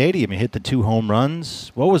Dodger Stadium. You hit the 2 home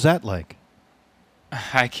runs. What was that like?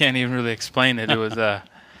 I can't even really explain it. It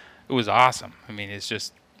was awesome. I mean, it's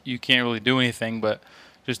just you can't really do anything but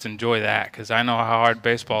just enjoy that because I know how hard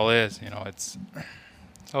baseball is.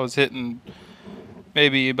 I was hitting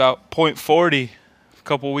maybe about .40 a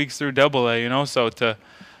couple weeks through Double-A.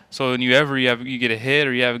 So when you get a hit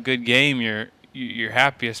or you have a good game, you're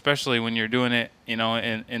happy, especially when you're doing it,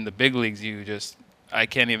 in the big leagues. I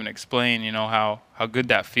can't even explain, how good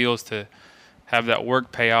that feels to have that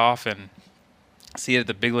work pay off and see it at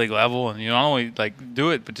the big league level, and not only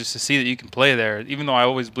do it, but just to see that you can play there. Even though I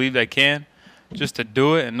always believed I can, just to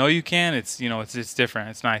do it and know you can, it's different.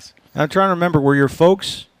 It's nice. I'm trying to remember, were your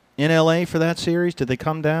folks in L.A. for that series? Did they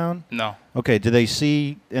come down? No. Okay. Did they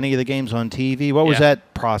see any of the games on TV? What was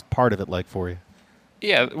that part of it like for you?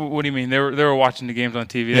 Yeah. What do you mean? They were watching the games on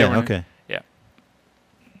TV. Okay. Yeah.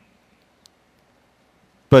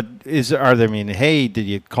 But hey, did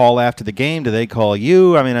you call after the game? Do they call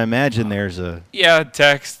you? I mean, I imagine there's a... Yeah,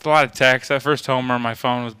 text. A lot of text. That first homer, my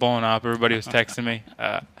phone was blowing up. Everybody was texting me.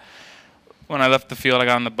 When I left the field, I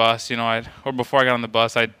got on the bus, or before I got on the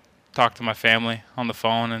bus, I'd talk to my family on the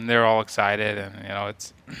phone, and they're all excited, and,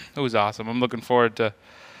 it was awesome. I'm looking forward to,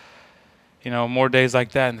 more days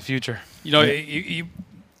like that in the future. You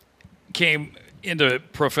came into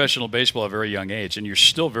professional baseball at a very young age, and you're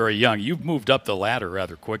still very young. You've moved up the ladder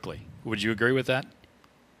rather quickly. Would you agree with that?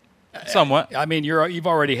 Somewhat. I mean, you've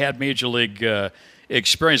already had major league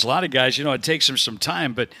experience. A lot of guys, it takes them some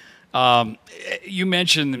time, but you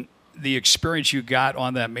mentioned the experience you got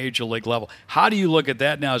on that major league level. How do you look at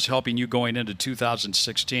that now as helping you going into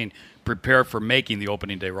 2016 prepare for making the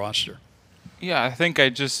opening day roster? Yeah, I think I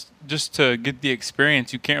just to get the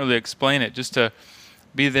experience, you can't really explain it. Just to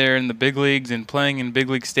be there in the big leagues and playing in big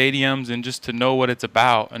league stadiums, and just to know what it's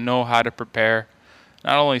about and know how to prepare.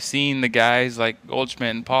 Not only seeing the guys like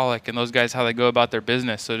Goldschmidt and Pollock and those guys, how they go about their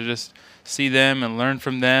business, so to just see them and learn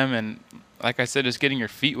from them, and like I said, just getting your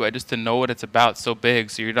feet wet, just to know what it's about. It's so big,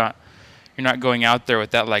 so you're not going out there with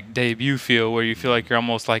that like debut feel where you feel like you're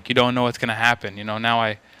almost like you don't know what's going to happen. Now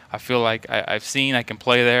I feel like I've seen I can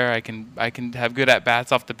play there. I can have good at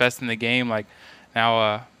bats off the best in the game. Like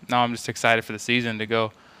now I'm just excited for the season to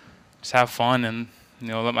go, just have fun and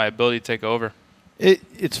let my ability take over.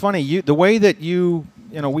 It's funny, the way that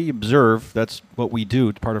we observe. That's what we do.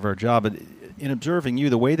 It's part of our job. But in observing you,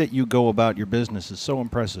 the way that you go about your business is so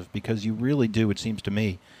impressive, because you really do, it seems to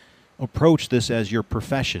me, approach this as your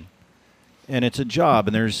profession. And it's a job,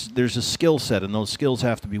 and there's a skill set, and those skills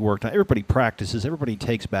have to be worked on. Everybody practices. Everybody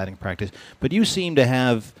takes batting practice. But you seem to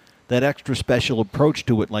have that extra special approach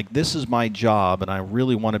to it, like this is my job, and I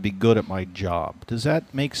really want to be good at my job. Does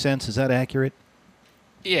that make sense? Is that accurate?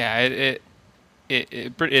 Yeah, it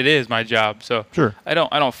is my job. So sure. I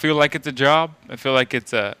don't feel like it's a job. I feel like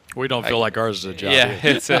it's a. We don't feel like ours is a job. Yeah,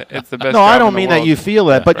 it's the best. No, job I don't in the mean world. that you feel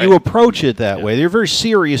that, but Right. you approach it that way. You're very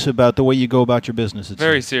serious about the way you go about your business.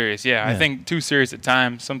 Very serious. Yeah, I think too serious at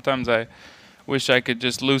times. Sometimes I wish I could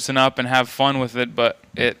just loosen up and have fun with it, but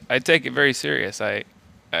I take it very serious. I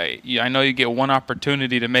know you get one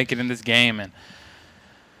opportunity to make it in this game, and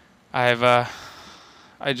I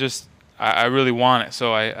really want it.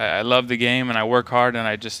 So I love the game, and I work hard, and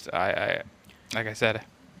I like I said.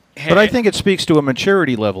 But I think it speaks to a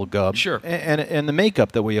maturity level, Gub. Sure. And the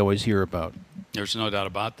makeup that we always hear about. There's no doubt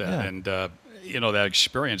about that. Yeah. And, that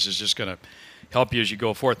experience is just going to help you as you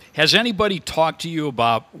go forth. Has anybody talked to you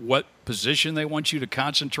about what position they want you to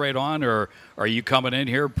concentrate on, or are you coming in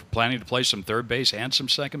here planning to play some third base and some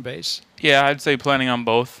second base? Yeah, I'd say planning on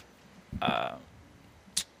both. I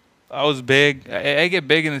was big. I get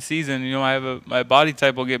big in the season. My body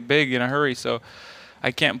type will get big in a hurry, so I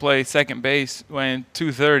can't play second base weighing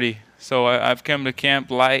 230. So I've come to camp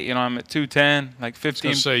light. I'm at 210, like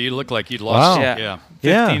 15. So you look like you'd lost. Wow.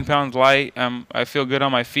 Yeah. 15 pounds light. I feel good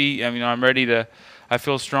on my feet. I'm ready to. I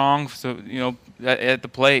feel strong. So at the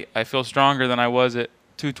plate, I feel stronger than I was at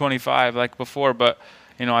 225 like before. But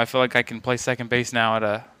I feel like I can play second base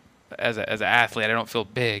now as an athlete. I don't feel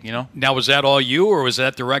big. Now, was that all you, or was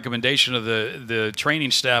that the recommendation of the training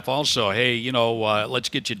staff also? Hey, let's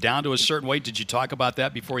get you down to a certain weight. Did you talk about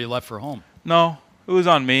that before you left for home? No, it was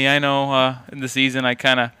on me. I know in the season I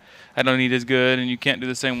don't eat as good, and you can't do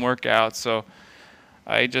the same workouts. So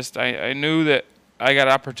I knew that I got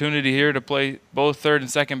an opportunity here to play both third and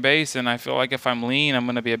second base, and I feel like if I'm lean, I'm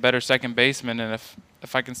going to be a better second baseman. And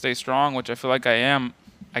if I can stay strong, which I feel like I am,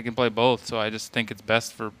 I can play both. So I just think it's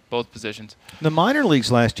best for both positions. The minor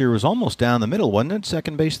leagues last year was almost down the middle, wasn't it?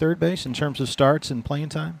 Second base, third base in terms of starts and playing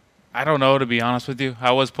time? I don't know, to be honest with you.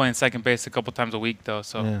 I was playing second base a couple times a week, though.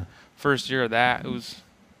 So first year of that, it was.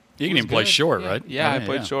 You can even play short, right? Yeah, I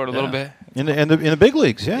played short a little bit. In the big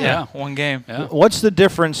leagues, Yeah, one game. Yeah. What's the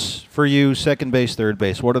difference for you, second base, third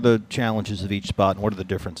base? What are the challenges of each spot, and what are the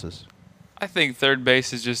differences? I think third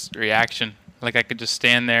base is just reaction. Like I could just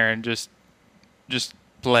stand there and just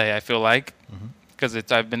play. I feel like because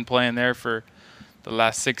I've been playing there for the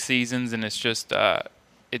last 6 seasons, and it's just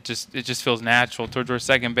it just feels natural. Towards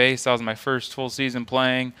second base, that was my first full season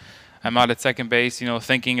playing. I'm out at second base,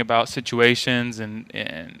 thinking about situations and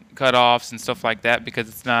cutoffs and stuff like that,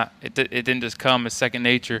 because it didn't just come as second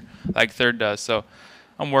nature like third does. So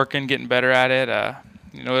I'm working, getting better at it.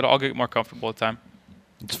 I'll get more comfortable with time.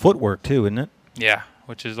 It's footwork too, isn't it? Yeah,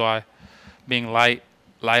 which is why being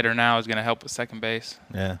lighter now is going to help with second base.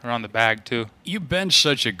 Yeah. Around the bag too. You've been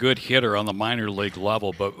such a good hitter on the minor league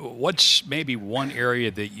level, but what's maybe one area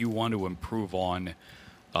that you want to improve on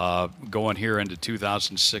going here into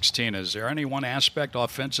 2016? Is there any one aspect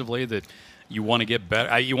offensively that you want to get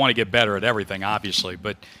better? You want to get better at everything, obviously,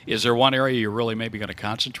 but is there one area you're really maybe going to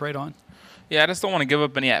concentrate on? Yeah, I just don't want to give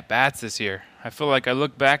up any at-bats this year. I feel like I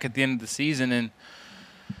look back at the end of the season and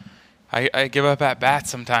I give up at-bats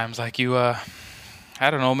sometimes. Like I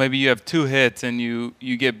don't know, maybe you have 2 hits and you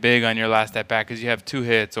get big on your last at-bat because you have 2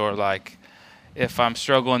 hits, or like if I'm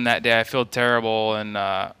struggling that day, I feel terrible, and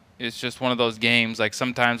it's just one of those games. Like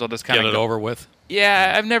sometimes I'll just kind of get it over with.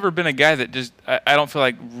 Yeah, I've never been a guy that just I don't feel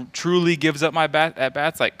like truly gives up my at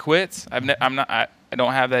bats, like quits. I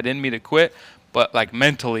don't have that in me to quit, but like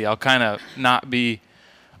mentally I'll kind of not be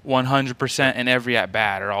 100% in every at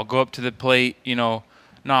bat, or I'll go up to the plate,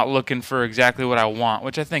 not looking for exactly what I want,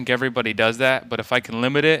 which I think everybody does that. But if I can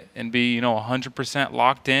limit it and be 100%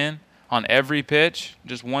 locked in on every pitch,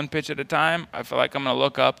 just one pitch at a time, I feel like I'm gonna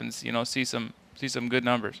look up and see some good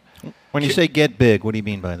numbers. When you say get big, what do you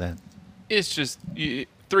mean by that? It's just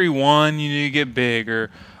 3-1, you need to get big, or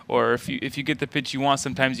if you get the pitch you want,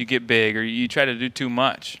 sometimes you get big, or you try to do too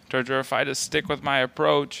much. Or if I just stick with my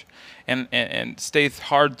approach and stay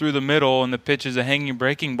hard through the middle, and the pitch is a hanging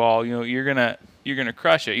breaking ball, you're gonna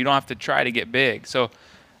crush it. You don't have to try to get big. So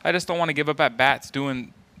I just don't want to give up at bats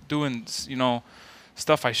doing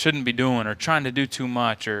stuff I shouldn't be doing, or trying to do too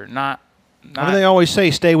much, or not. Well, they always say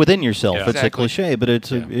stay within yourself. Yeah, it's exactly. a cliche, but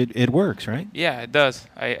it works, right? Yeah, it does.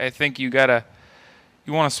 I think you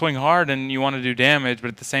want to swing hard and you want to do damage, but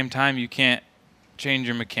at the same time you can't change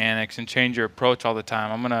your mechanics and change your approach all the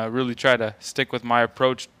time. I'm going to really try to stick with my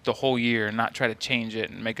approach the whole year and not try to change it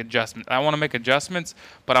and make adjustments. I want to make adjustments,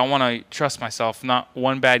 but I want to trust myself. Not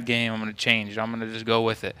one bad game I'm going to change it. I'm going to just go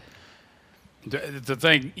with it. The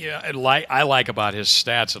thing I like about his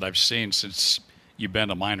stats that I've seen since you've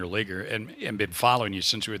been a minor leaguer and been following you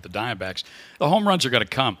since we were at the Diamondbacks, the home runs are going to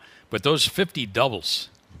come, but those 50 doubles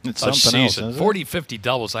a season, 40, 50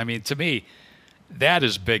 doubles, I mean, to me, that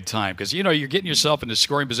is big time because, you're getting yourself in the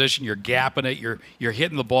scoring position, you're gapping it, you're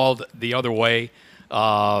hitting the ball the other way.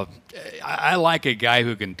 I like a guy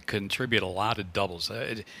who can contribute a lot of doubles.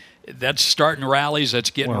 That's starting rallies,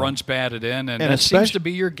 that's getting runs batted in, and that seems to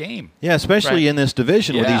be your game. Yeah, especially right. in this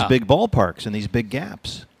division with these big ballparks and these big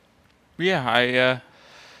gaps. Yeah,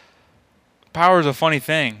 power is a funny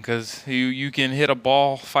thing because you can hit a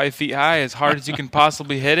ball 5 feet high as hard as you can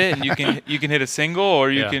possibly hit it, and you can hit a single,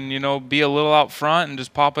 or you can be a little out front and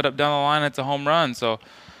just pop it up down the line. It's a home run. So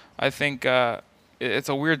I think it's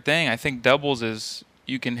a weird thing. I think doubles is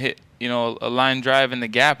you can hit a line drive in the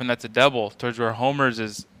gap, and that's a double. Towards where homers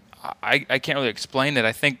is, I can't really explain it.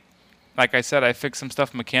 I think, like I said, I fixed some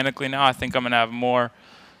stuff mechanically now. I think I'm gonna have more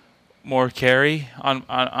carry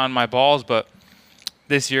on my balls, but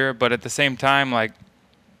this year. But at the same time, like,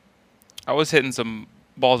 I was hitting some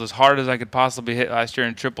balls as hard as I could possibly hit last year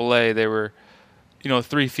in AAA. They were,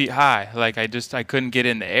 3 feet high. Like I couldn't get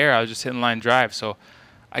in the air. I was just hitting line drive. So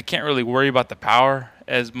I can't really worry about the power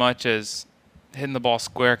as much as hitting the ball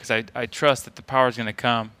square because I trust that the power is going to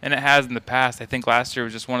come, and it has in the past. I think last year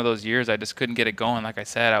was just one of those years I just couldn't get it going. Like I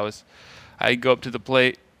said, I'd go up to the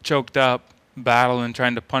plate choked up, battling,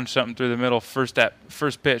 trying to punch something through the middle, first at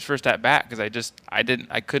bat, because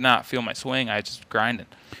I could not feel my swing. I was just grinding.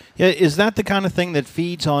 Yeah, is that the kind of thing that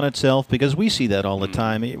feeds on itself? Because we see that all the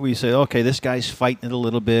time. We say, okay, this guy's fighting it a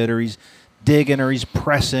little bit, or he's digging, or he's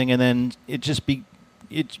pressing, and then it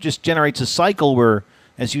just generates a cycle where,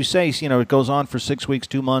 as you say, it goes on for 6 weeks,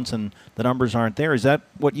 2 months, and the numbers aren't there. Is that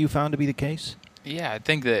what you found to be the case? Yeah, I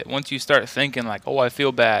think that once you start thinking like, oh, I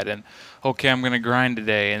feel bad, and okay, I'm going to grind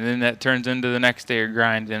today, and then that turns into the next day you're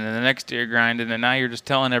grinding, and the next day you're grinding, and now you're just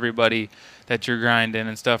telling everybody that you're grinding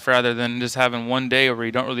and stuff, rather than just having one day where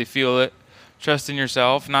you don't really feel it. Trust in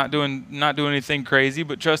yourself, not doing anything crazy,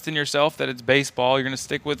 but trust in yourself that it's baseball. You're going to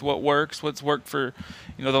stick with what works, what's worked for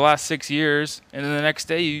the last 6 years, and then the next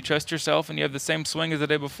day you trust yourself and you have the same swing as the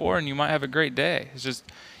day before, and you might have a great day. It's just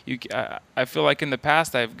I feel like in the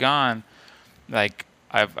past I've gone like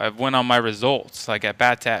I've went on my results, like at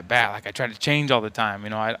bat, like I try to change all the time.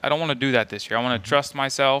 I don't want to do that this year. I want to trust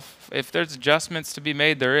myself. If there's adjustments to be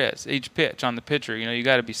made, there is. Each pitch on the pitcher, you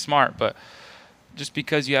got to be smart. But just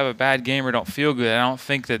because you have a bad game or don't feel good, I don't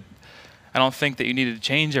think that you need to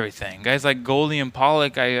change everything. Guys like Goldie and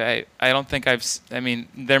Pollock, I don't think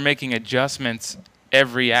they're making adjustments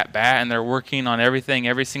every at bat and they're working on everything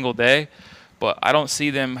every single day. But I don't see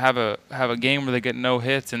them have a game where they get no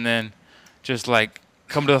hits and then just like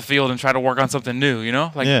come to the field and try to work on something new,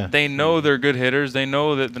 They know they're good hitters. They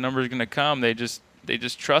know that the number is going to come. They just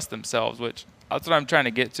trust themselves, which that's what I'm trying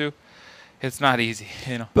to get to. It's not easy,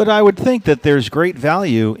 But I would think that there's great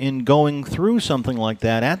value in going through something like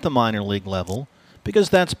that at the minor league level, because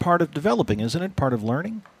that's part of developing, isn't it? Part of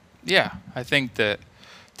learning? Yeah, I think that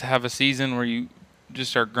to have a season where you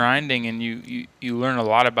just are grinding and you learn a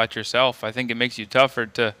lot about yourself, I think it makes you tougher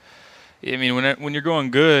to. When you're going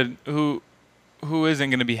good, who isn't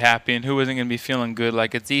going to be happy and who isn't going to be feeling good?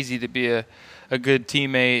 Like, it's easy to be a good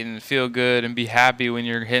teammate and feel good and be happy when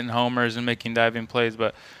you're hitting homers and making diving plays,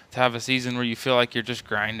 but to have a season where you feel like you're just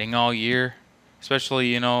grinding all year,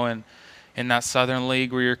 especially, in that Southern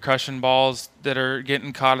League where you're crushing balls that are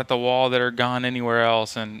getting caught at the wall that are gone anywhere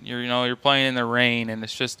else, and you're playing in the rain, and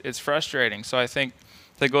it's frustrating. So I think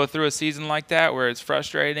to go through a season like that where it's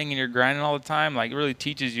frustrating and you're grinding all the time, like, it really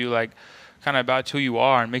teaches you, like, kind of about who you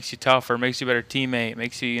are and makes you tougher, makes you a better teammate,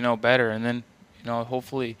 makes you, better. And then,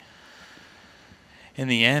 hopefully in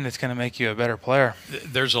the end, it's going to make you a better player.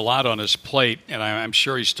 There's a lot on his plate, and I'm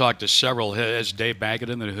sure he's talked to several. Has Dave Baggett,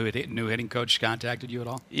 the new hitting coach, contacted you at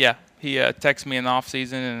all? Yeah. he texted me in the off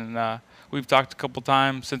season, and we've talked a couple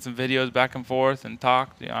times, sent some videos back and forth, and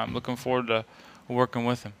talked. I'm looking forward to working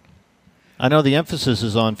with him. I know the emphasis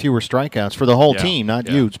is on fewer strikeouts for the whole team, not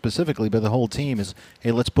you specifically, but the whole team is,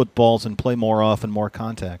 hey, let's put balls in play more often, more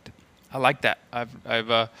contact. I like that.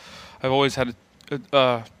 I've always had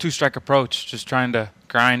a two-strike approach, just trying to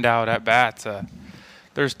grind out at bats.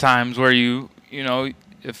 There's times where you know,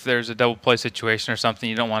 if there's a double play situation or something,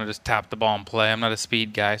 you don't want to just tap the ball and play. I'm not a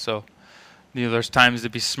speed guy, so there's times to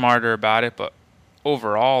be smarter about it. But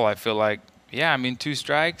overall, I feel like, yeah, I mean, 2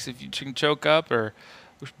 strikes, if you can choke up or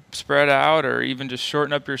spread out or even just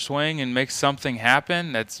shorten up your swing and make something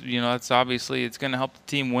happen, that's obviously it's going to help the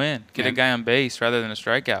team win. Get a guy on base rather than a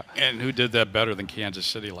strikeout. And who did that better than Kansas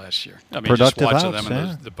City last year? I mean, productive just watching outs, them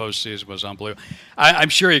in the postseason was unbelievable. I'm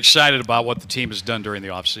sure you're excited about what the team has done during the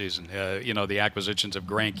offseason. The acquisitions of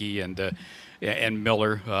Greinke and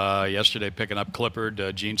Miller yesterday, picking up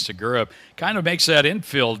Clippard, Gene Segura, kind of makes that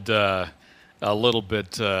infield a little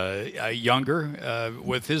bit younger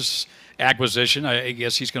with his acquisition. I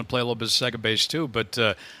guess he's going to play a little bit of second base too, but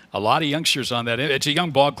a lot of youngsters on that. It's a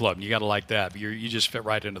young ball club, and you got to like that. You just fit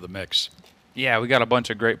right into the mix. Yeah, we got a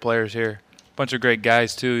bunch of great players here, a bunch of great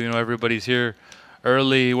guys too. Everybody's here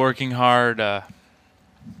early, working hard. I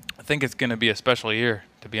think it's going to be a special year,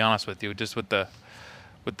 to be honest with you, just with the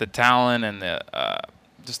talent and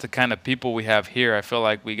just the kind of people we have here. I feel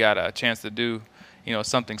like we got a chance to do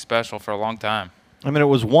something special for a long time. I mean, it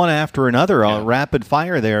was one after another, rapid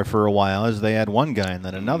fire there for a while as they had one guy and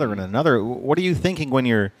then another and another. What are you thinking when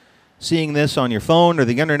you're seeing this on your phone or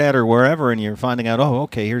the internet or wherever and you're finding out, oh,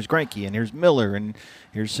 okay, here's Greinke and here's Miller and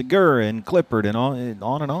here's Segura and Clippard and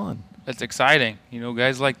on and on? It's exciting,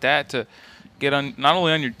 guys like that to get on not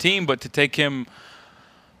only on your team but to take him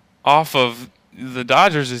off of the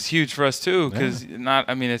Dodgers is huge for us too because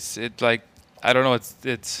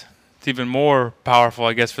it's even more powerful,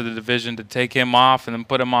 I guess, for the division to take him off and then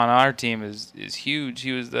put him on our team is huge.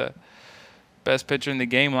 He was the best pitcher in the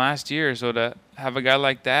game last year, so to have a guy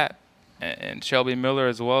like that and Shelby Miller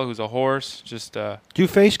as well, who's a horse, just. Did you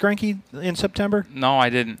face Greinke in September? No, I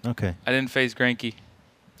didn't. Okay. I didn't face Greinke. Did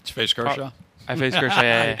you face Kershaw? I faced Kershaw.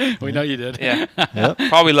 Yeah. We know you did. Yeah. Yep.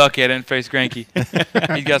 Probably lucky I didn't face Greinke.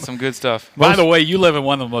 He's got some good stuff. By the way, you live in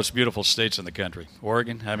one of the most beautiful states in the country,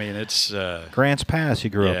 Oregon. I mean, it's Grants Pass.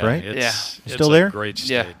 You grew up, right? It's still there? A great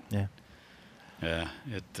state. Yeah.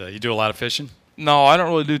 You do a lot of fishing? No, I don't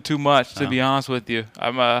really do too much, to be honest with you.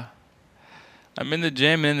 I'm in the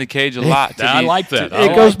gym and in the cage a lot. I like that.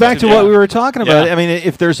 It goes back to what we were talking about. I mean,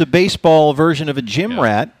 if there's a baseball version of a gym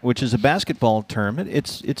rat, which is a basketball term,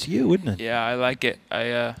 it's you, isn't it? Yeah, I like it.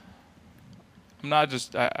 I'm not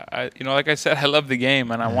just like I said, I love the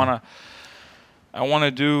game and I want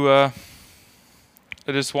to do. I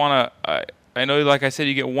just want to. I know, like I said,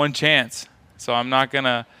 you get one chance, so I'm not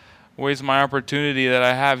gonna waste my opportunity that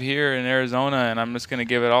I have here in Arizona, and I'm just gonna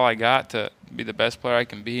give it all I got to be the best player I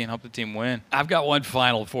can be and help the team win. I've got one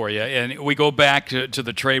final for you, and we go back to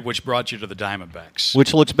the trade which brought you to the Diamondbacks.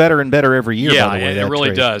 Which looks better and better every year, yeah, by the way. It really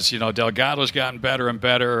trade does. Delgado's gotten better and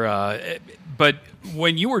better. But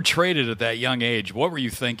when you were traded at that young age, what were you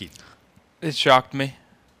thinking? It shocked me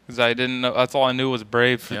because I didn't know. That's all I knew was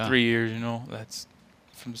Brave for 3 years. That's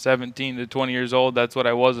from 17 to 20 years old. That's what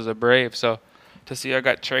I was as a Brave. So to see I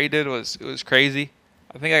got traded was crazy.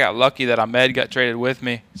 I think I got lucky that Ahmed got traded with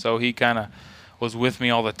me, so he kind of was with me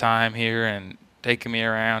all the time here and taking me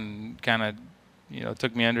around and kind of,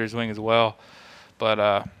 took me under his wing as well. But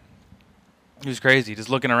it was crazy, just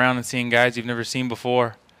looking around and seeing guys you've never seen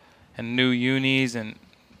before and new unis and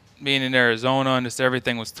being in Arizona and just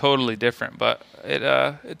everything was totally different. But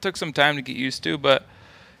it took some time to get used to, but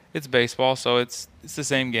it's baseball, so it's the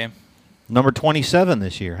same game. Number 27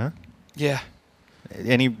 this year, huh? Yeah.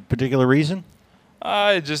 Any particular reason?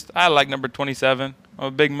 I like number 27. I'm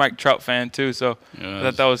a big Mike Trout fan too, so I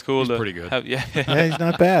thought that was cool. He's pretty good. Yeah, he's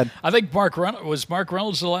not bad. I think Mark Reynolds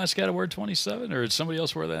the last guy to wear 27, or did somebody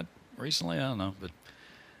else wear that recently? I don't know, but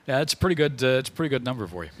yeah, it's pretty good. It's a pretty good number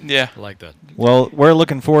for you. Yeah, I like that. Well, we're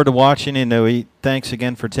looking forward to watching you. Thanks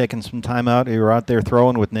again for taking some time out. You were out there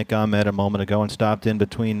throwing with Nick Ahmed a moment ago and stopped in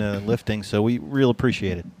between lifting, so we really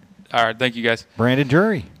appreciate it. All right, thank you guys. Brandon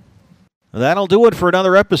Drury. That'll do it for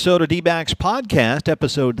another episode of D-Backs Podcast,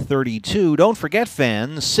 episode 32. Don't forget,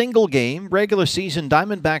 fans, single game, regular season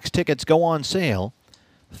Diamondbacks tickets go on sale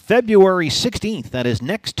February 16th. That is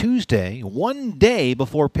next Tuesday, one day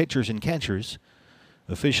before pitchers and catchers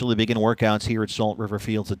officially begin workouts here at Salt River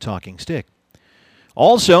Fields at Talking Stick.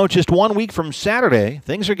 Also, just 1 week from Saturday,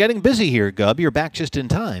 things are getting busy here, Gub. You're back just in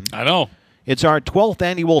time. I know. It's our 12th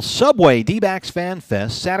annual Subway D-backs Fan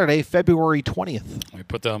Fest, Saturday, February 20th. Let me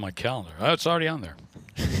put that on my calendar. Oh, it's already on there.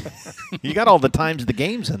 You got all the times of the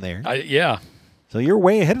games in there. Yeah. So you're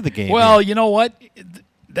way ahead of the game. Well, here. you know what?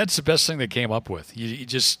 That's the best thing they came up with. You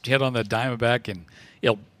just hit on the Diamondback, and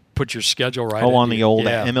it'll put your schedule right. On the old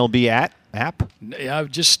MLB app? Yeah,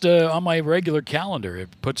 just on my regular calendar. It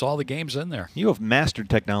puts all the games in there. You have mastered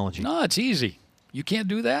technology. No, it's easy. You can't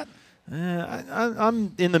do that?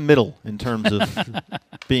 I'm in the middle in terms of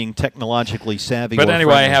being technologically savvy. But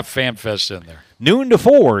anyway, friendly. I have FanFest in there. Noon to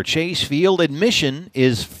 4, Chase Field. Admission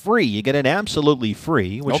is free. You get it absolutely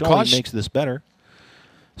free, which only makes this better.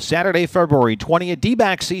 Saturday, February 20th,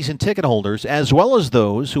 D-backs season ticket holders, as well as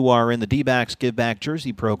those who are in the D-backs Give Back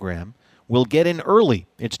Jersey program, will get in early.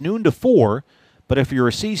 It's noon to 4, but if you're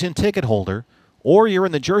a season ticket holder or you're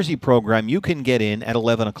in the Jersey program, you can get in at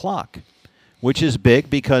 11 o'clock, which is big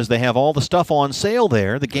because they have all the stuff on sale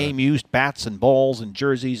there, the game-used bats and balls and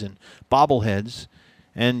jerseys and bobbleheads,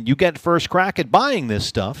 and you get first crack at buying this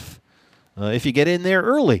stuff if you get in there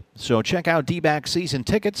early. So check out D-backs season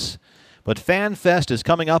tickets. But Fan Fest is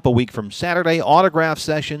coming up a week from Saturday. Autograph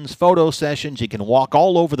sessions, photo sessions. You can walk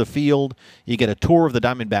all over the field. You get a tour of the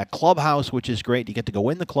Diamondback clubhouse, which is great. You get to go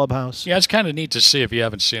in the clubhouse. Yeah, it's kind of neat to see if you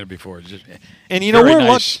haven't seen it before. And you know,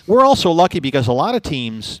 we're also lucky because a lot of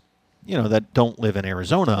teams, you know, that don't live in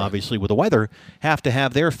Arizona, obviously with the weather, have to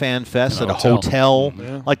have their Fan Fest at a hotel.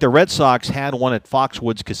 Yeah. Like the Red Sox had one at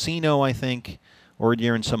Foxwoods Casino, I think. Or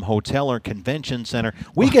you're in some hotel or convention center.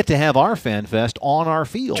 We get to have our Fan Fest on our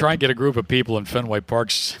field. Try and get a group of people in Fenway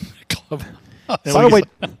Park's club. By the way,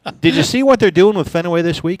 did you see what they're doing with Fenway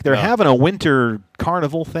this week? They're having a winter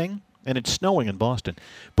carnival thing, and it's snowing in Boston.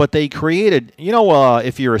 But they created, you know,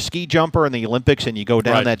 if you're a ski jumper in the Olympics and you go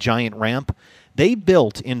down that giant ramp, they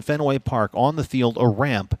built in Fenway Park on the field a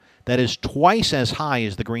ramp that is twice as high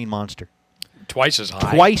as the Green Monster. Twice as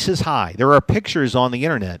high? Twice as high. There are pictures on the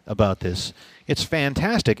internet about this. It's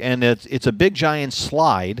fantastic, and it's a big giant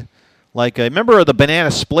slide. Like, remember the banana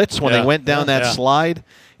splits when they went down that slide?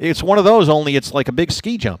 It's one of those, only it's like a big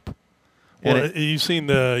ski jump. Well, you've seen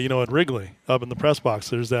the, you know, at Wrigley, up in the press box,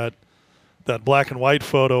 there's that black and white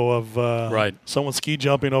photo of someone ski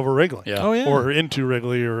jumping over Wrigley. Yeah. Oh, yeah. Or into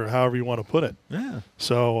Wrigley, or however you want to put it. Yeah.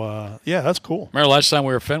 So, that's cool. Remember last time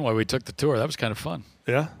we were at Fenway, we took the tour. That was kind of fun.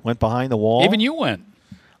 Yeah. Went behind the wall. Even you went.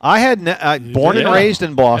 I had born and raised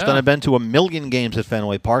in Boston. Yeah. I've been to 1 million games at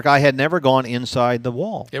Fenway Park. I had never gone inside the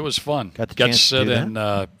wall. It was fun. Got to sit in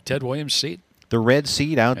Ted Williams' seat. The red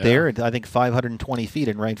seat out there, at, I think 520 feet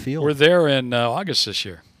in right field. We're there in August this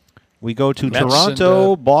year. We go to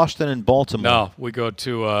Toronto, Boston, and Baltimore. No, we go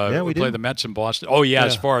to we play the Mets in Boston. Oh, yeah,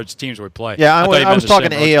 as far as teams we play. Yeah, I was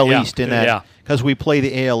talking AL East in that. Yeah. Because we play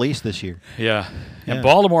the AL East this year. Yeah. And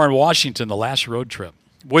Baltimore and Washington, the last road trip.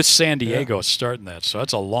 With San Diego starting that. So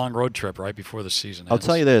that's a long road trip right before the season ends. I'll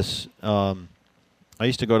tell you this. I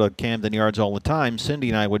used to go to Camden Yards all the time. Cindy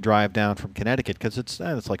and I would drive down from Connecticut because it's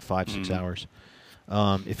like 5-6 hours.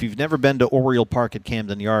 If you've never been to Oriole Park at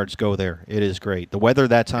Camden Yards, go there. It is great. The weather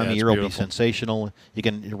that time of year will be sensational.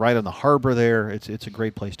 You're right on the harbor there. It's a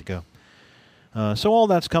great place to go. So all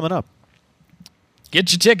that's coming up.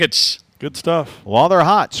 Get your tickets. Good stuff. While they're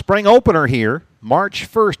hot, spring opener here, March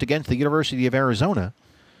 1st against the University of Arizona.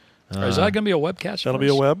 Is that going to be a webcast? That'll be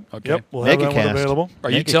a web. Okay. Yep, we'll have that one available. Are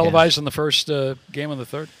you televising the first game on the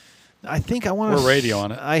 3rd? I think I want to. We're radio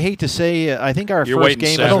on it. I hate to say, I think our first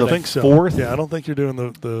game is I don't the think so. 4th. Yeah, I don't think you're doing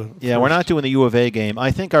the Yeah, we're not doing the U of A game.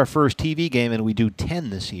 I think our first TV game, and we do 10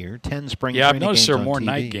 this year, 10 spring training games. Yeah, I've noticed there are more TV.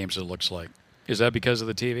 night games, it looks like. Is that because of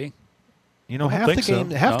the TV? You know, half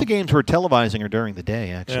the games we're televising are during the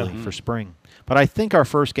day, actually, for spring. But I think our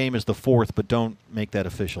first game is the 4th, but don't make that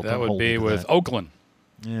official. That would be with Oakland.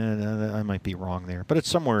 Yeah, I might be wrong there, but it's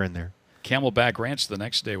somewhere in there. Camelback Ranch the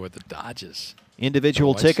next day with the Dodgers.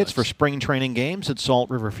 Individual tickets for spring training games at Salt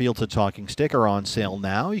River Fields at Talking Stick are on sale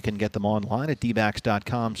now. You can get them online at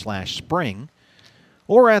dbacks.com/spring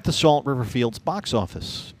or at the Salt River Fields box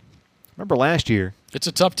office. Remember last year? It's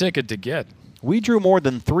a tough ticket to get. We drew more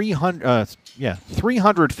than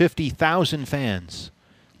 350,000 fans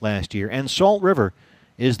last year, and Salt River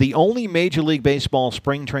is the only Major League Baseball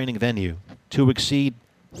spring training venue to exceed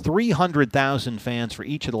 300,000 fans for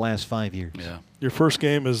each of the last 5 years. Yeah. Your first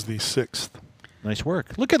game is the 6th. Nice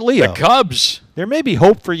work. Look at Leo. The Cubs. There may be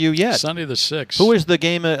hope for you yet. Sunday the 6th. Who is the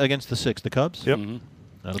game against the 6th? The Cubs? Yep. Mm-hmm.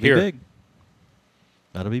 That'll be big.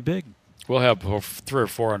 That'll be big. We'll have 3 or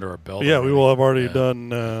 4 under our belt. Yeah, we will have already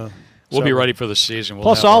done. We'll be ready for the season.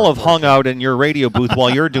 Plus, I'll have hung out in your radio booth while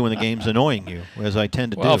you're doing the games, annoying you, as I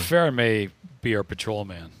tend to do. Well, Farron may be our patrol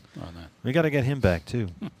man on that. We got to get him back, too.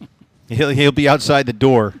 He'll be outside the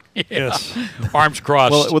door. Yes. Arms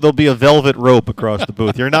crossed. Well, there'll be a velvet rope across the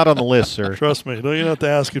booth. You're not on the list, sir. Trust me. Don't you have to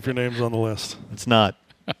ask if your name's on the list? It's not.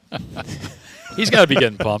 He's got to be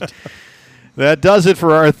getting pumped. That does it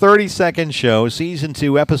for our 30-second show, Season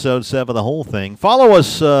 2, Episode 7, the whole thing. Follow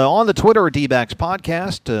us on the Twitter at D-Backs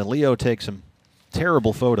Podcast. Leo takes some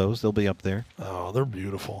terrible photos. They'll be up there. Oh, they're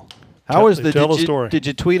beautiful. How was Tell the story. Did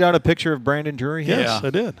you tweet out a picture of Brandon Drury? Yes, I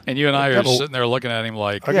did. And you and I are sitting there looking at him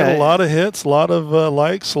like... I got a lot of hits, a lot of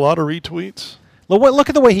likes, a lot of retweets. Look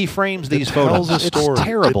at the way he frames these photos. It tells a story. It's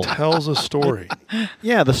terrible. It tells a story.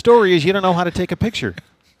 Yeah, the story is you don't know how to take a picture.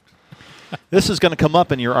 This is going to come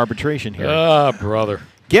up in your arbitration hearing. Ah, brother.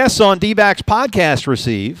 Guests on D-Backs Podcast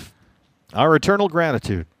receive our eternal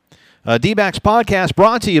gratitude. D-Backs Podcast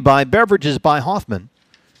brought to you by Beverages by Hoffman,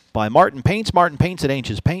 by Martin Paints at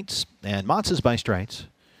Ainge's Paints, and Motz's by Strites.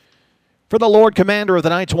 For the Lord Commander of the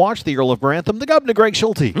Night's Watch, the Earl of Grantham, the Governor Greg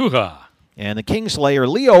Schulte, Hoo-ha. and the Kingslayer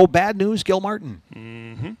Leo Bad News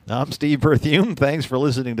Gilmartin. I'm Steve Berthiaume. Thanks for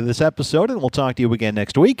listening to this episode, and we'll talk to you again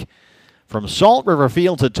next week from Salt River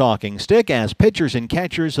Field to Talking Stick as pitchers and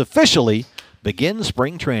catchers officially begin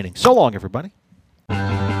spring training. So long, everybody.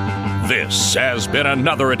 This has been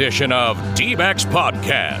another edition of D-Backs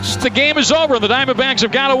Podcast. The game is over. The Diamondbacks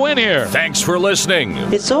have got to win here. Thanks for listening.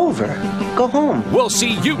 It's over. Go home. We'll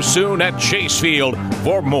see you soon at Chase Field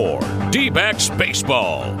for more D-Backs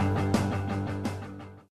Baseball.